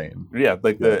are insane. Yeah,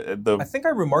 the. I think I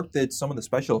remarked that some of the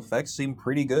special effects seemed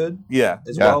pretty good. Yeah.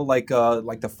 As well, like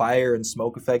the fire and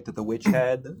smoke effect that the witch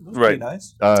had. That was pretty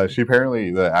nice. She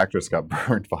apparently, the actress got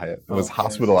burned by it. Was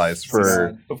hospitalized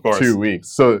for of course. 2 weeks.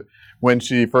 So when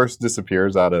she first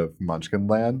disappears out of Munchkin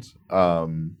Land,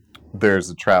 there's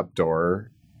a trap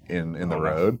door in the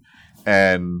road.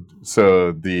 And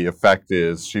so the effect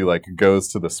is she like goes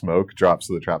to the smoke, drops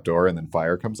to the trap door, and then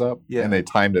fire comes up. Yeah. And they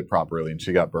timed it properly, and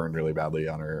she got burned really badly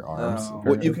on her arms. Oh.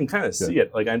 Well, you can kind of see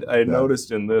it. Like I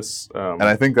noticed in this, and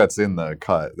I think that's in the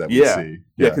cut that we see.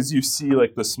 Yeah, because you see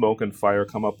like the smoke and fire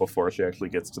come up before she actually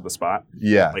gets to the spot.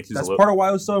 Yeah. Like That's part of why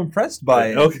I was so impressed by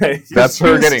it. Okay. That's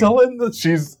her getting. Still in the.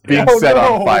 She's being Oh, set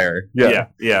no. on fire. Yeah.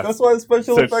 Yeah. That's why the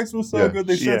special So- effects were so yeah. good.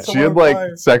 They Yeah. set She someone had on like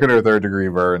fire. second or third degree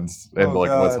burns and Oh, like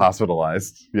was God.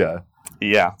 hospitalized. Yeah.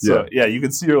 Yeah. So yeah, you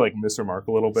can see her like miss her mark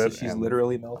a little So bit. she's and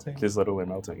literally melting. She's literally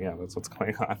melting. Yeah, that's what's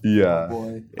going on. Yeah.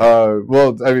 Oh, boy.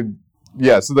 Well, I mean,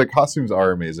 yeah. So the costumes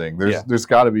are amazing. Yeah. There's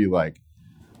got to be like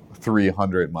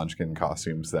 300 Munchkin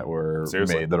costumes that were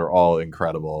Seriously. made that are all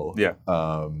incredible. Yeah.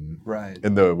 Right.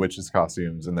 And the witches'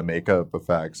 costumes and the makeup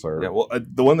effects are. Yeah. Well,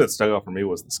 the one that stuck out for me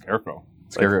was the Scarecrow.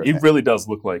 Scarecrow. Like, he really does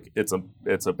look like it's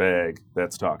a bag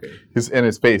that's talking. His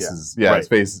face Yeah. is Right. his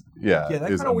face Yeah,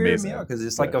 that is kind of weirded amazing. me out because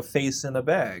it's like a face in a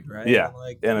bag, right? Yeah. And,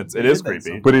 like, And it they is did that creepy.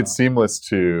 somehow. But it's seamless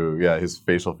to his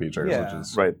facial features, Yeah. which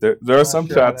is Right. There are I'm some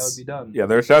not sure how that shots. would be done. Yeah,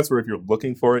 there are shots where if you're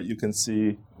looking for it, you can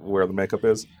see where the makeup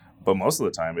is. But most of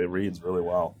the time, it reads really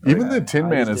well. even Yeah, the Tin I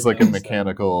Man just is didn't like a notice that.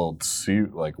 mechanical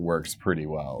suit, like works pretty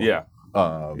well. Yeah.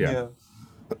 Yeah. Yeah.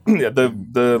 Yeah.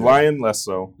 The lion less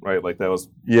so. Right. Like that was.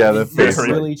 Yeah. The It's face.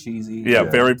 really cheesy. Yeah, Yeah.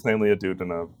 very plainly a dude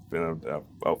in a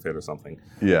outfit or something.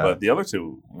 Yeah. But the other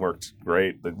two worked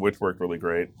great. The witch worked really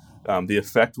great. The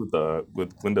effect with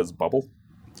Glinda's bubble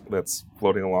that's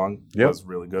floating along Yep. was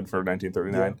really good for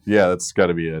 1939. Yeah, that's got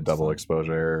to be a double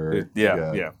exposure.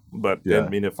 Yeah. But Yeah. I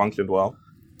mean, it functioned well.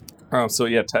 So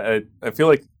yeah, I feel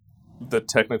like the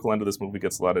technical end of this movie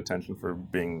gets a lot of attention for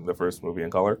being the first movie in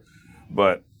color,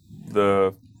 but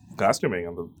the costuming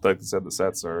and like I said, the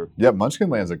sets are Yeah, Munchkin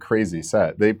Land's a crazy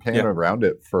set. They paint Yeah. around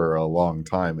it for a long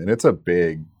time, and it's a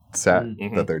big set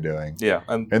Mhm. that they're doing. yeah,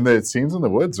 and And the scenes in the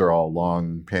woods are all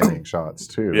long panning shots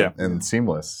too, Yeah. and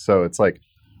seamless. So it's like,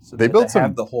 So They they built built have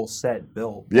some- the whole set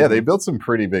built. yeah, they built some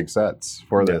pretty big sets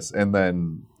for Yeah. this, and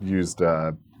then used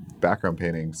background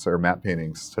paintings or matte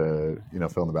paintings to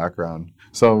fill in the background.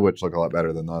 Some of which look a lot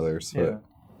better than others. Yeah.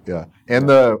 But, yeah, and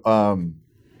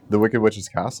the Wicked Witch's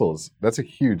castles. That's a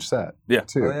huge set. Yeah.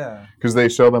 too. Oh yeah. Because they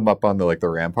show them up on the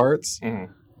ramparts, Mhm.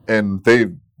 and they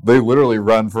literally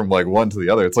run from like one to the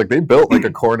other. It's like they built like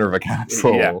a corner of a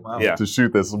castle Yeah, Wow. yeah, to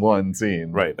shoot this one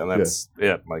scene. right, and that's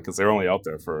it. Like, because they're only out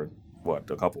there for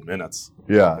a couple minutes,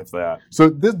 Yeah. if that. So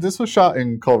this was shot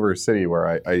in Culver City,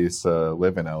 where I used to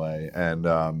live in LA, and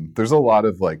there's a lot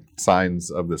of like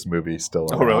signs of this movie still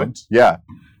around. Oh, really? Yeah.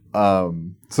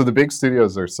 So the big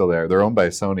studios are still there. They're owned by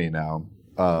Sony now.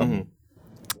 Mhm.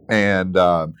 And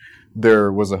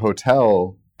there was a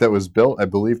hotel that was built, I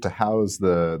believe, to house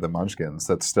the Munchkins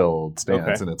that still stands,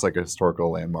 Okay. and it's like a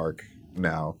historical landmark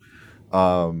now.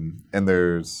 And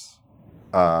there's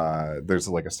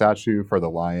like a statue for the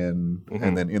lion, Mhm.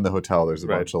 and then in the hotel there's a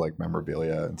Right. bunch of like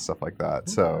memorabilia and stuff like that.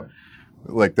 So,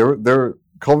 like there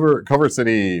Culver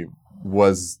City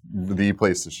was the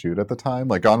place to shoot at the time.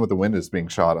 Like Gone with the Wind is being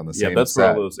shot on the Yeah, same that's where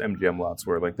set. all those MGM lots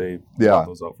where like they Yeah. bought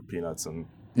those out for peanuts and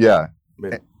Yeah.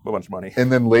 made a bunch of money.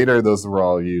 And then later, those were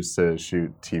all used to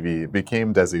shoot TV. It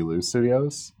became Desilu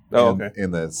Studios Oh, in, okay.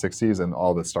 in the 60s, and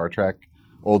all the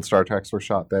old Star Treks were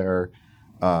shot there.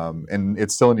 And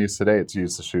it's still in use today. It's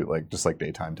used to shoot just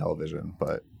daytime television,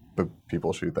 but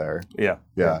people shoot there. Yeah,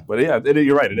 Yeah. But yeah,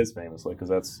 you're right. It is famous, like because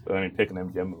that's pick an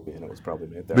MGM movie and it was probably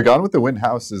made there. The Gone with the Wind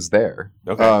house is there.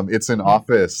 Okay. It's an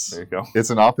office. There you go. It's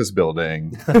an office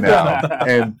building now,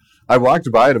 and I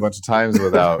walked by it a bunch of times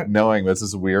without knowing this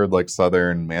is weird,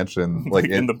 southern mansion, Like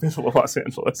in the middle of Los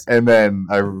Angeles. And then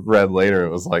I read later, it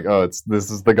was like, oh,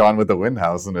 this is the Gone with the Wind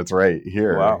house, and it's right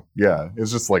here. Wow. Yeah,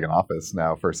 it's just like an office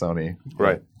now for Sony.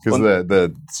 Right. Because Well-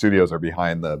 the studios are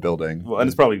behind the building. Well, and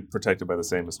it's probably protected by the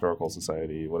same historical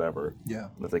society, whatever. Yeah.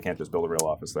 That they can't just build a real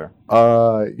office there.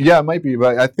 Yeah, it might be,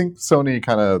 but I think Sony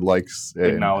kind of likes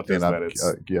it. Acknowledges that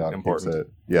it's keeps important. it.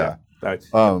 Yeah. I-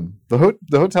 The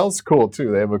hotel's cool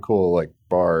too. They have a cool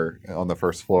bar on the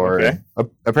first floor. Okay.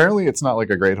 Apparently, it's not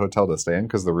a great hotel to stay in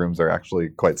because the rooms are actually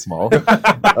quite small.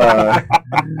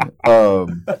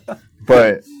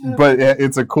 But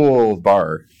it's a cool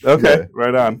bar. okay, Yeah.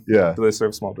 right on. Yeah. Do they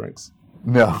serve small drinks?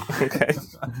 No. Okay.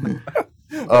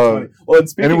 Well, and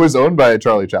speaking, and it was owned by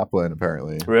Charlie Chaplin,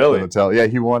 apparently. Really? The hotel. Yeah,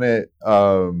 he won it.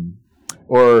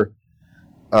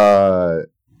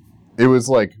 It was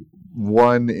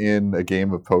won in a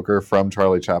game of poker from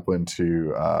Charlie Chaplin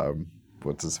to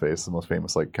what's his face, the most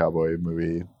famous like cowboy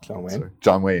movie. John Wayne. Sorry.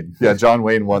 John Wayne. Yeah, John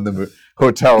Wayne won the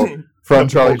hotel from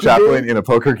Charlie Chaplin in a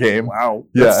poker game. Wow.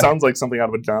 Yeah. That sounds like something out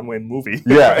of a John Wayne movie.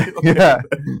 Yeah, Right? yeah.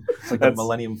 It's like the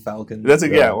Millennium Falcon.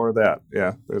 Or that.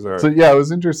 Yeah. There's our. So yeah, it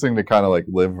was interesting to kind of like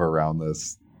live around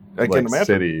this I can like imagine.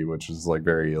 city, which is like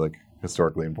very like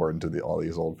historically important to all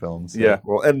these old films. So. Yeah.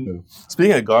 Well, and Yeah.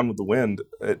 speaking of Gone with the Wind,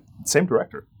 same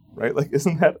director, right? Like,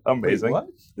 isn't that amazing? Wait,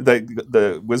 what?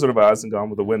 The Wizard of Oz and Gone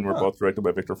with the Wind were both directed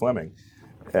by Victor Fleming.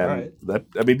 And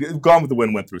Right. Gone with the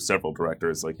Wind went through several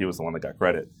directors. Like, he was the one that got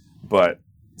credit. But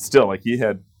still, like, he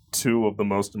had two of the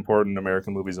most important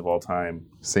American movies of all time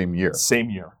Same year. same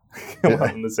year.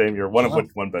 In the same year, one of which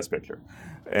won Best Picture.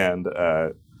 And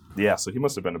so he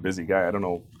must have been a busy guy. I don't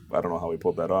know how he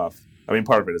pulled that off. I mean,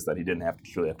 part of it is that he didn't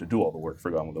really have to do all the work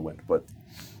for Gone with the Wind, but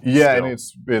Yeah, still. and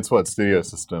it's what studio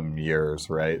system years,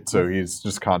 right? So he's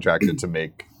just contracted to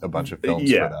make a bunch of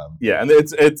films for them. Yeah, and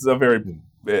it's a very,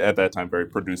 at that time, very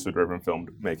producer-driven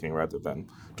filmmaking rather than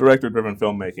director-driven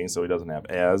filmmaking, so he doesn't have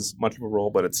as much of a role,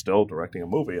 but it's still directing a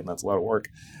movie, and that's a lot of work.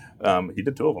 He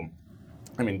did two of them.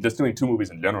 I mean, just doing two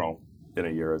movies in general in a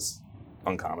year is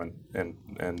uncommon and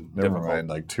Never difficult. mind,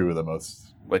 like two of the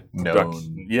most Like known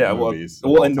and movies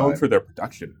of all known time. for their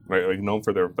production, right? Like known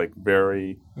for their like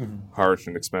very Mm-hmm. harsh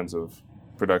and expensive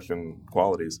production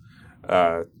qualities.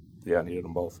 Needed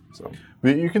them both. So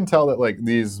But you can tell that like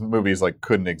these movies like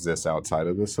couldn't exist outside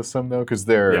of the system though, because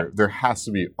there has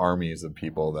to be armies of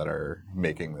people that are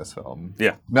making this film.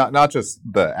 Yeah. Not just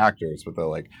the actors, but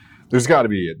there's got to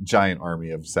be a giant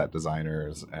army of set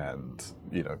designers and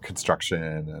construction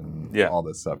and all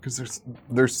this stuff because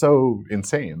they're so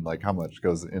insane. Like how much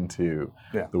goes into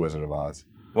the Wizard of Oz.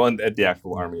 well, and the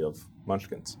actual army of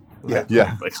Munchkins. Yeah.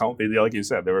 Yeah. Like how like you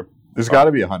said, they were There's got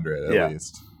to be 100 Yeah. at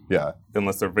least. Yeah.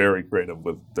 unless they're very creative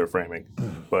with their framing,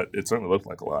 but it certainly looked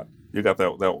like a lot. You got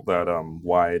that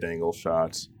wide angle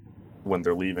shot when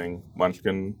they're leaving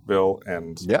Munchkinville,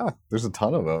 and Yeah, there's a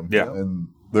ton of them. Yeah. And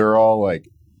they're all like,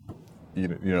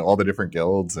 all the different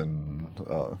guilds and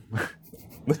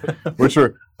which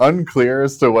are unclear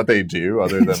as to what they do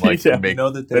other than like Yeah. make You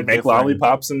know that they they're make different.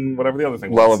 lollipops and whatever the other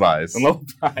thing was. lullabies. And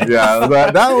lullabies. Yeah,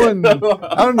 that one,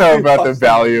 I don't know about the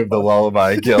value of the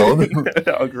lullaby guild.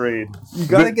 Agreed. You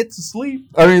gotta get to sleep.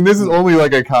 I mean, this is only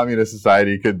like a communist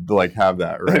society could like have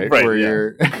that, right? Right, Where yeah.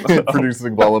 you're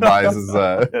producing lullabies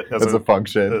as a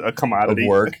function A commodity of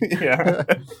work. Yeah.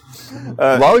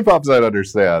 Lollipops I'd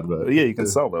understand, but Yeah, you can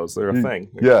sell those. They're a thing.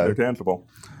 Yeah. They're tangible.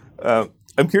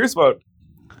 I'm curious about,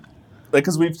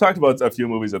 because we've talked about a few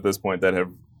movies at this point that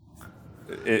have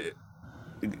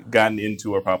gotten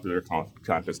into our popular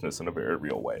consciousness in a very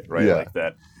real way, right? Yeah. Like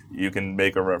that you can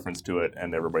make a reference to it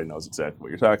and everybody knows exactly what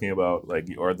you're talking about, like,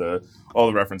 or all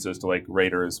the references to like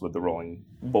Raiders with the rolling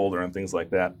boulder and things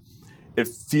like that. It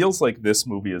feels like this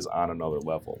movie is on another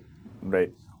level,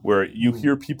 right? Where you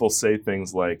hear people say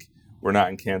things like, "We're not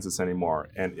in Kansas anymore,"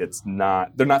 and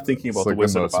they're not thinking it's about like the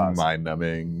Wizard the of most Oz.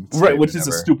 mind-numbing, Right, which is statement a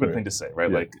ever. stupid Right. thing to say, right?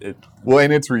 Yeah. Like it, Well,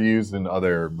 and it's reused in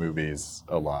other movies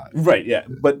a lot. right, yeah,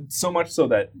 but so much so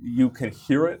that you can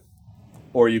hear it,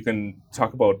 or you can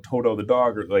talk about Toto the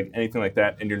dog, or like anything like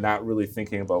that, and you're not really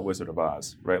thinking about Wizard of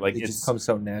Oz, right? Like It it's just comes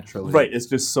so naturally. right. It's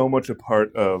just so much a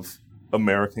part of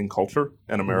American culture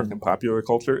and American popular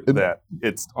culture that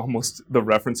it's almost the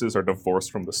references are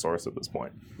divorced from the source at this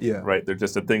point. Yeah. Right, they're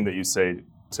just a thing that you say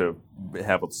to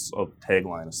have a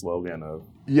tagline, a slogan,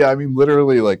 Yeah, I mean,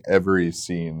 literally, like every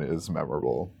scene is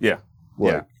memorable. yeah.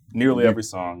 Like, Nearly every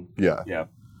song. yeah. Yeah.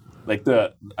 Like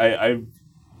I've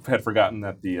had forgotten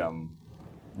that the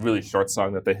really short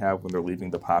song that they have when they're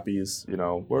leaving the poppies,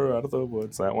 we're out of the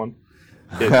woods, that one.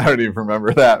 I don't even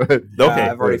remember that. But, Okay.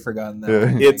 I've already forgotten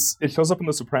that. Yeah. It shows up in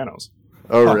The Sopranos.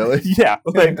 oh, really? Yeah.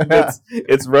 Like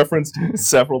it's referenced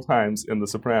several times in The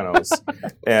Sopranos.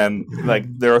 And like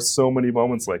there are so many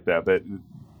moments like that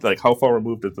like how far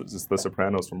removed is The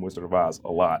Sopranos from Wizard of Oz?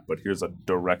 A lot, but here's a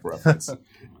direct reference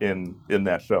in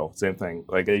that show. Same thing.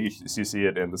 Like you see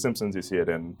it in The Simpsons, you see it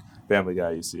in Family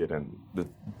Guy, you see it in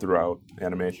throughout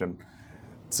animation.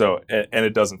 So and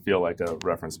it doesn't feel like a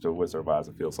reference to Wizard of Oz.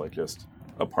 It feels like just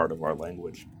a part of our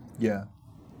language. Yeah.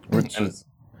 Which is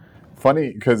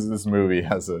funny because this movie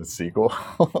has a sequel.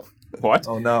 What?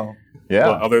 Oh no. Yeah.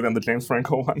 Well, other than the James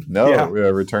Franco one? No, Yeah.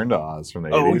 Return to Oz from the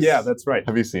 80s. Oh yeah, that's right.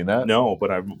 Have you seen that? No,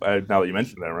 but I now that you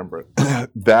mentioned it, I remember it.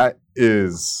 That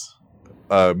is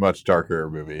a much darker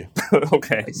movie.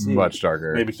 Okay. I see. Much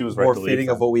darker. Maybe she was right More to leave. fitting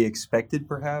of what we expected,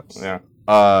 perhaps. Yeah.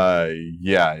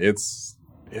 Yeah, it's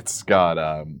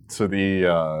got so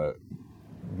the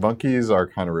monkeys are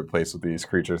kind of replaced with these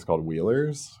creatures called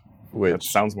wheelers, That which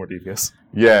sounds more devious.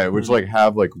 which like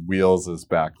have like wheels as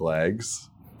back legs.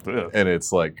 Ugh. and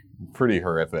it's like pretty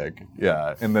horrific.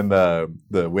 Yeah, and then the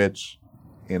witch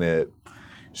in it,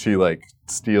 she like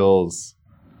steals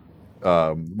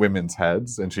women's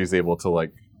heads, and she's able to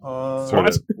like sort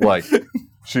of like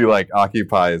she like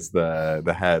occupies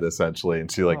the head essentially,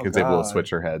 and she like is able to switch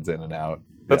her heads in and out.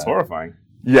 That's horrifying.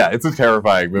 Yeah, it's a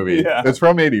terrifying movie. Yeah. It's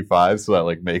from '85, so that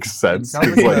like makes sense. Sounds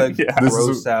 'cause, like like, the this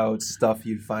gross is out stuff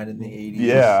you'd find in the 80s.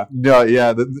 Yeah. no,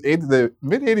 yeah. The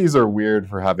mid '80s are weird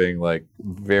for having like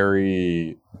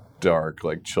very dark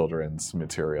like children's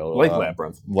material, Like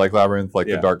Labyrinth. like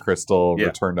Yeah. the Dark Crystal, Yeah.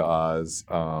 Return to Oz.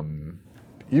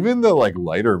 Even the like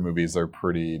lighter movies are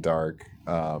pretty dark.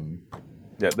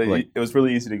 Yeah, like- it was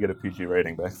really easy to get a PG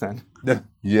rating back then.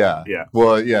 Yeah. Yeah.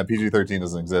 Well, yeah. PG-13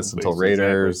 doesn't exist until Exactly.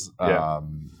 Raiders. Yeah.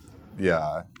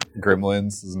 Yeah.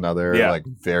 Gremlins is another Yeah. like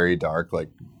very dark like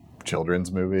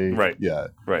children's movie. Right. Yeah.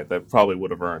 Right, that probably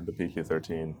would have earned the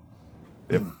PG-13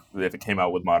 if it came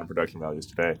out with modern production values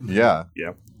today. Yeah.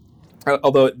 Yeah.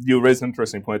 Although you raised an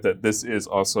interesting point that this is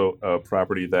also a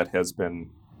property that has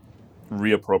been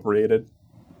reappropriated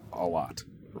a lot,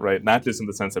 right? Not just in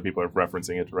the sense that people are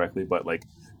referencing it directly, but like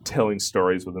telling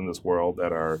stories within this world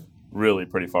that are really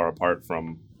pretty far apart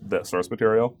from the source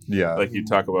material. Yeah. Like you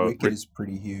talk about Wicked is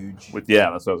pretty huge.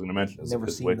 yeah, that's what I was going to mention. Never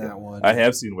is seen Wicked. that one. I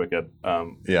have seen Wicked.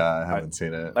 Yeah, I haven't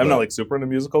seen it. I'm not like super into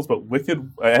musicals, but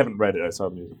Wicked, I haven't read it. I saw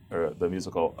the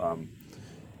musical.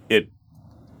 It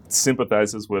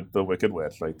sympathizes with the Wicked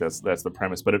Witch, like that's the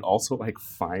premise. But it also like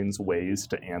finds ways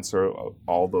to answer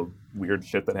all the weird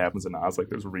shit that happens in Oz. Like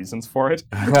there's reasons for it.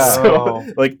 So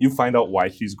like you find out why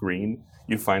she's green.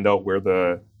 You find out where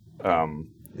the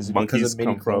Is it monkeys because of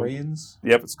come from. midichlorians?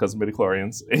 Yep, it's because of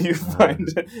midichlorians. And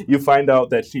you find out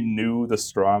that she knew the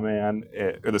straw man,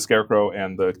 or the scarecrow,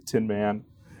 and the tin man,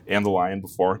 and the lion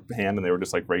beforehand, and they were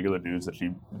just like regular dudes that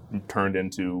she turned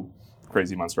into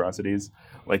crazy monstrosities.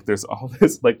 Like there's all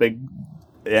this, like they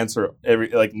answer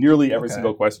nearly every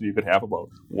single question you could have about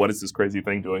what is this crazy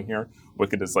thing doing here.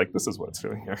 Wicked is like, this is what it's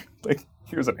doing here. Like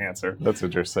here's an answer. That's I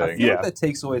interesting. feel Yeah. like that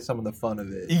takes away some of the fun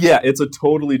of it. Yeah, it's a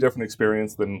totally different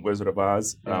experience than Wizard of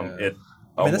Oz. Yeah.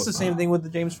 I mean, that's the same thing with the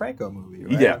James Franco movie,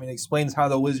 right? Yeah. I mean, it explains how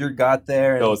the wizard got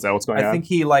there. and Oh, is that what's going on? I think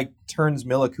he like turns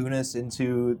Mila Kunis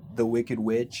into the Wicked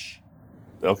Witch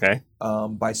Okay.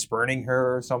 by spurning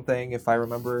her or something. If I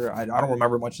remember, I don't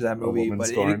remember much of that movie, woman but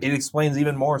scorned. it explains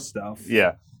even more stuff.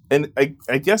 Yeah. And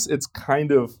I guess it's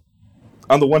kind of,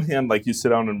 on the one hand, like you sit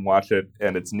down and watch it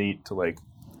and it's neat to like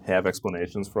have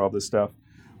explanations for all this stuff.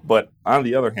 But on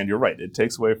the other hand, you're right. It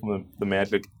takes away from the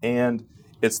magic, and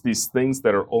it's these things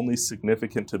that are only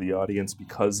significant to the audience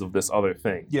because of this other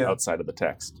thing outside of the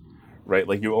text, right?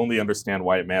 Like you only understand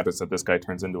why it matters that this guy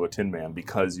turns into a Tin Man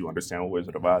because you understand what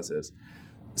Wizard of Oz is.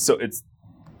 So it's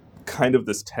kind of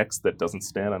this text that doesn't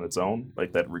stand on its own,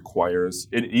 like that requires,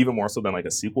 even more so than like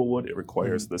a sequel would, it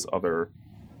requires this other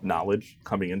knowledge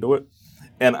coming into it.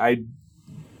 And I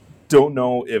don't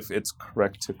know if it's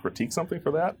correct to critique something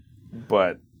for that,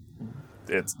 but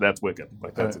that's Wicked.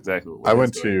 Like that's exactly what I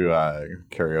went Wicked's doing.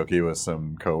 to karaoke with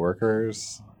some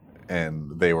coworkers,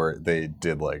 and they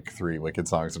did like 3 Wicked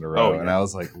songs in a row, Oh, and yeah. I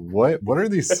was like, "What are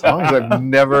these songs? I've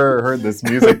never heard this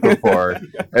music before."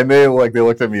 And they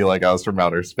looked at me like I was from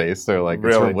outer space. They're like, "It's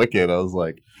Really? from Wicked." I was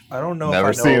like, I don't know. "Never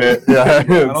if I know, seen it." Yeah, I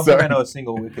don't think sorry. I know a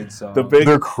single Wicked song. The big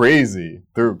They're crazy.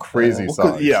 They're crazy well,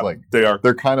 songs. yeah, like they are.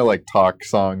 they're kind of like talk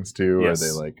songs too, Yes. where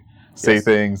they like say Yes.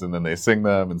 things and then they sing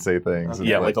them and say things. and,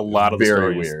 Yeah, like a lot of the very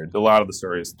stories. weird. A lot of the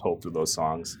stories told through those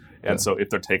songs, and Yeah. so if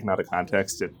they're taken out of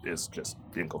context, it is just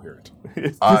incoherent.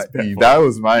 It's That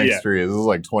was my Yeah. experience. This was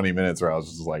like 20 minutes where I was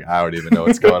just like, I don't even know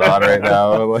what's going on right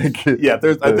now. Like, Yeah,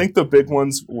 I think the big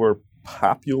ones were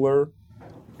Popular,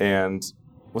 and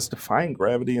was Defying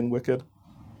Gravity and Wicked.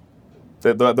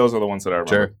 Those are the ones that I remember.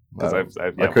 Sure. 'Cause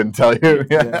I couldn't tell you.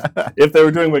 Yeah. If they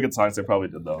were doing Wicked songs, they probably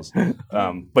did those.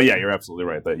 But yeah, you're absolutely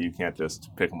right that you can't just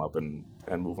pick them up and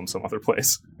move them some other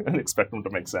place and expect them to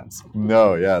make sense.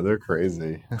 No, yeah, they're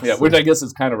crazy. Yeah, which I guess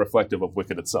is kind of reflective of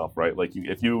Wicked itself, right? Like,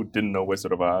 if you didn't know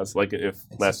Wizard of Oz, like if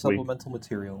it's last week, supplemental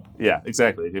material. yeah,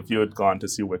 exactly. If you had gone to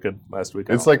see Wicked last week,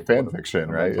 It's like fan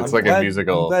fiction, right? It's I'm like glad- a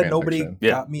musical I'm glad fan nobody fiction.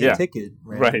 Yeah, got me yeah. a ticket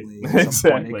Right. randomly at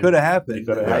some point. Exactly. It could have happened. It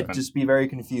could have I'd happened. just be very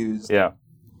confused. Yeah,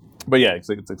 but yeah, it's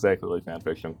exactly like fan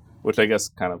fiction, which I guess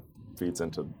kind of feeds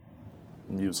into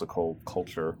musical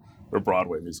culture or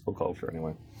Broadway musical culture,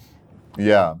 anyway.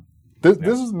 Yeah. This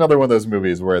is another one of those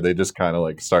movies where they just kind of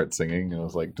like start singing, and I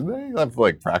was like, do they have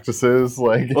like practices?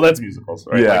 Like, Well, that's musicals,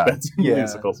 right? Yeah. Like, that's Yeah.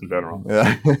 musicals in general.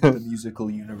 yeah. The musical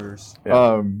universe.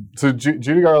 Yeah. So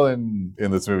Judy Garland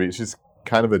in this movie, she's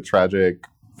kind of a tragic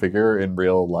figure in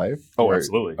real life. Oh, where,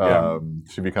 absolutely. Yeah.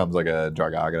 She becomes like a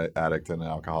drug addict and an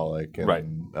alcoholic. And, Right.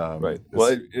 Right.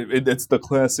 Well, it's the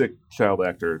classic child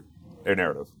actor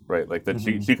narrative, right? Like that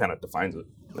she kind of defines it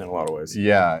in a lot of ways.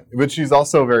 Yeah, but she's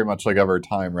also very much like of her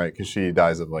time, right? Because she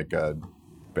dies of like a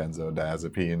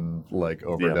benzodiazepine like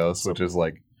overdose, which is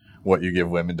like what you give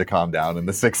women to calm down in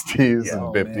the 60s and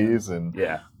 50s,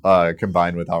 and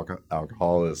combined with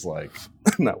alcohol is like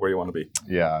not where you want to be.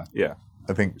 Yeah. Yeah.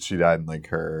 I think she died in like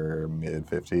her mid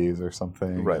 50s or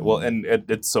something. Right. Well, and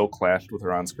it's so clashed with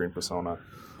her on-screen persona,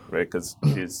 right? Because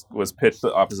she was pitched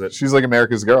the opposite. She's like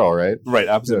America's Girl, right? Right.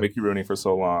 Opposite Mickey Rooney for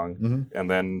so long, and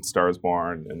then Star is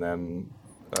Born, and then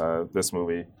this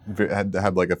movie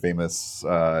had like a famous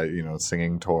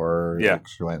singing tour. Yeah. Like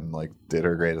she went and like did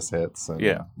her greatest hits. And,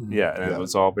 and it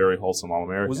was all very wholesome, all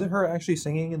American. Was it her actually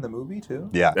singing in the movie too?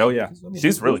 Yeah. Oh yeah. I mean,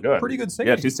 she's really good. Pretty good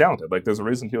singing. Yeah, she's talented. Like there's a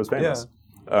reason she was famous.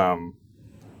 Yeah.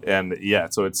 And yeah,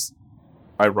 so it's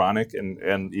ironic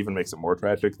and even makes it more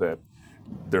tragic that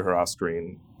her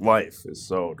off-screen life is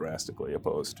so drastically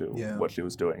opposed to what she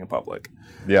was doing in public.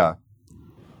 Yeah.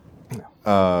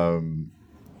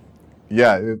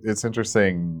 It's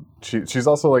interesting. She's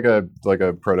also like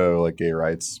a proto like gay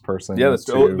rights person. Yeah, that's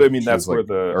too. I mean that's She's, where like,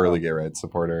 the early gay rights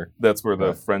supporter. That's where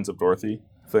the Friends of Dorothy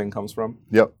thing comes from.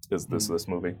 Yep. Is this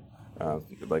movie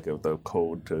the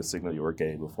code to signal you were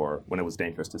gay before when it was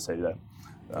dangerous to say that.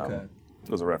 It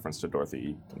was a reference to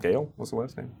Dorothy Gale. What's the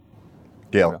last name?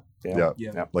 Gale.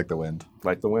 Yeah. Like the wind.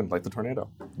 Like the wind, like the tornado.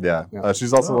 Yeah.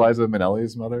 She's also Liza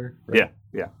Minnelli's mother. Right?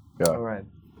 Yeah. All right.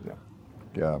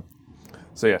 Yeah.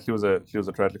 So yeah, she was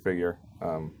a tragic figure.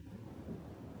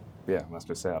 That's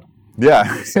just sad.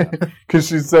 Yeah, because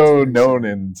she's so known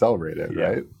and celebrated,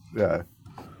 right? Yeah.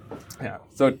 Yeah.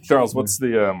 So Charles, what's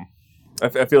the? I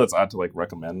feel it's odd to like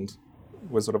recommend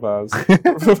Wizard of Oz,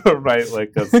 right?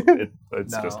 Like because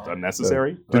it's just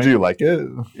unnecessary. Did you like it?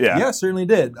 Yeah, I certainly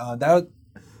did. I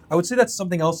would say that's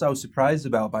something else I was surprised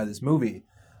about by this movie.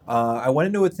 I went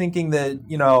into it thinking that,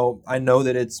 I know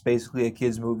that it's basically a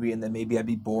kid's movie and that maybe I'd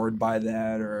be bored by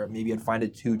that, or maybe I'd find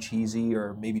it too cheesy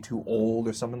or maybe too old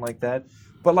or something like that.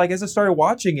 But like as I started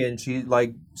watching it and she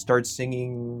like starts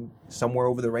singing Somewhere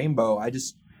Over the Rainbow, I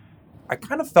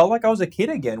kind of felt like I was a kid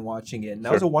again watching it. And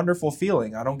that was a wonderful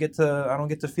feeling. I don't get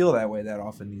to feel that way that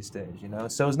often these days,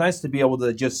 So it was nice to be able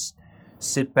to just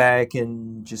sit back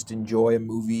and just enjoy a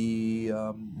movie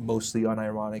mostly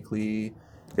unironically.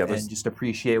 And just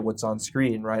appreciate what's on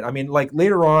screen, right? I mean, like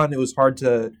later on, it was hard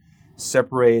to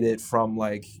separate it from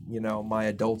like, my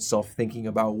adult self thinking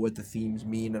about what the themes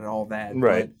mean and all that.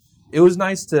 Right. But it was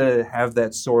nice to have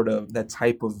that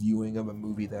type of viewing of a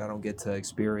movie that I don't get to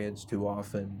experience too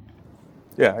often.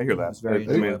 Yeah, I hear that. It's very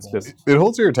enjoyable. It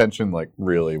holds your attention like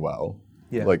really well.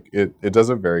 Yeah. Like it does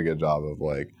a very good job of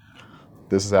like,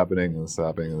 this is happening, this is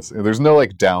happening. There's no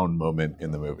like down moment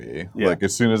in the movie. Yeah. Like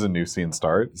as soon as a new scene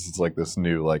starts, it's like this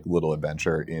new like little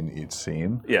adventure in each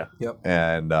scene. Yeah. Yep.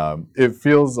 And it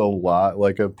feels a lot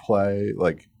like a play.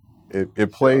 Like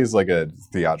it plays like a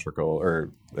theatrical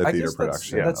or a theater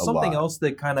production. That's something else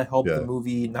that kind of helped the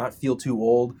movie not feel too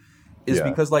old. Is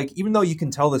because like even though you can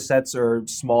tell the sets are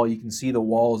small, you can see the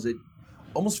walls. It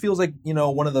almost feels like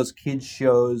one of those kids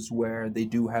shows where they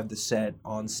do have the set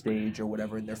on stage or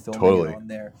whatever and they're filming it on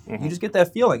there. You just get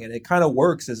that feeling and it kind of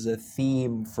works as a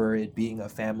theme for it being a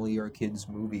family or a kids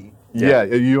movie. Yeah,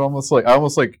 you almost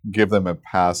like give them a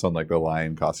pass on like the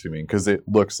lion costuming because it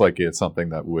looks like it's something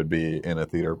that would be in a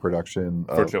theater production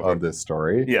of this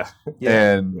story.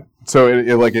 And so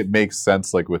it makes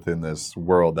sense like within this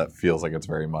world that feels like it's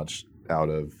very much out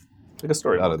of like a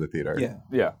story out of the theater.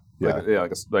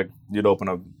 Like you'd open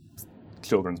a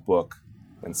children's book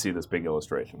and see this big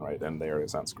illustration, right? And there it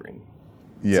is on screen.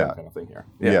 Same kind of thing here.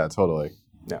 Yeah, totally.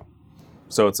 Yeah.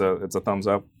 So it's a thumbs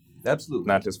up. Absolutely.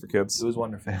 Not just for kids. It was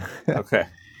wonderful. Okay.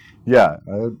 Yeah,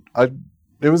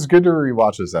 it was good to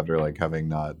rewatch this after like having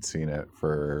not seen it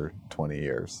for 20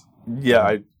 years.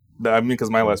 Yeah, I mean,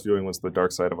 because my last viewing was the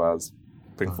Dark Side of Oz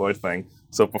Pink Floyd thing.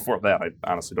 So before that, I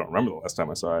honestly don't remember the last time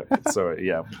I saw it. So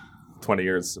yeah. 20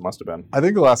 years it must have been. I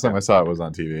think the last time I saw it was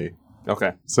on TV.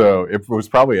 Okay. So it was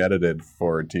probably edited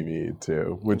for TV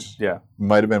too, which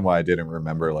might have been why I didn't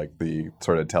remember like the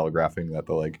sort of telegraphing that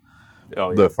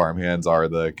the farmhands are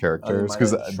the characters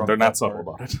because they're not subtle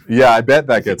about it. Yeah, I bet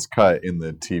that gets cut in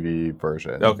the TV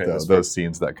version. Okay, those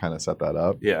scenes that kind of set that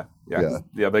up. Yeah.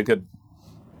 They could.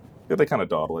 Yeah, they kind of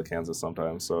dawdle at Kansas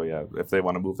sometimes. So yeah, if they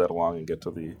want to move that along and get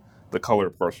to the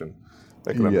color portion.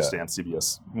 I can understand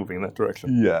CBS moving in that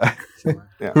direction. Yeah.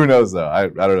 Who knows, though? I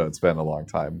don't know. It's been a long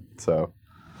time. So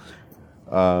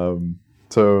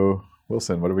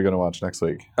Wilson, what are we going to watch next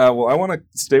week? Well, I want to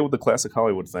stay with the classic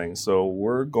Hollywood thing, so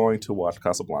we're going to watch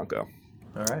Casablanca.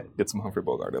 All right. Get some Humphrey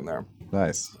Bogart in there.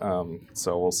 Nice.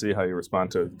 So we'll see how you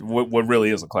respond to what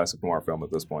really is a classic noir film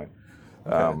at this point.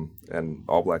 Okay. And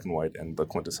all black and white and the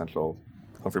quintessential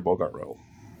Humphrey Bogart role.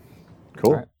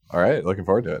 Cool. All right. Looking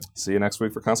forward to it. See you next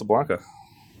week for Casablanca.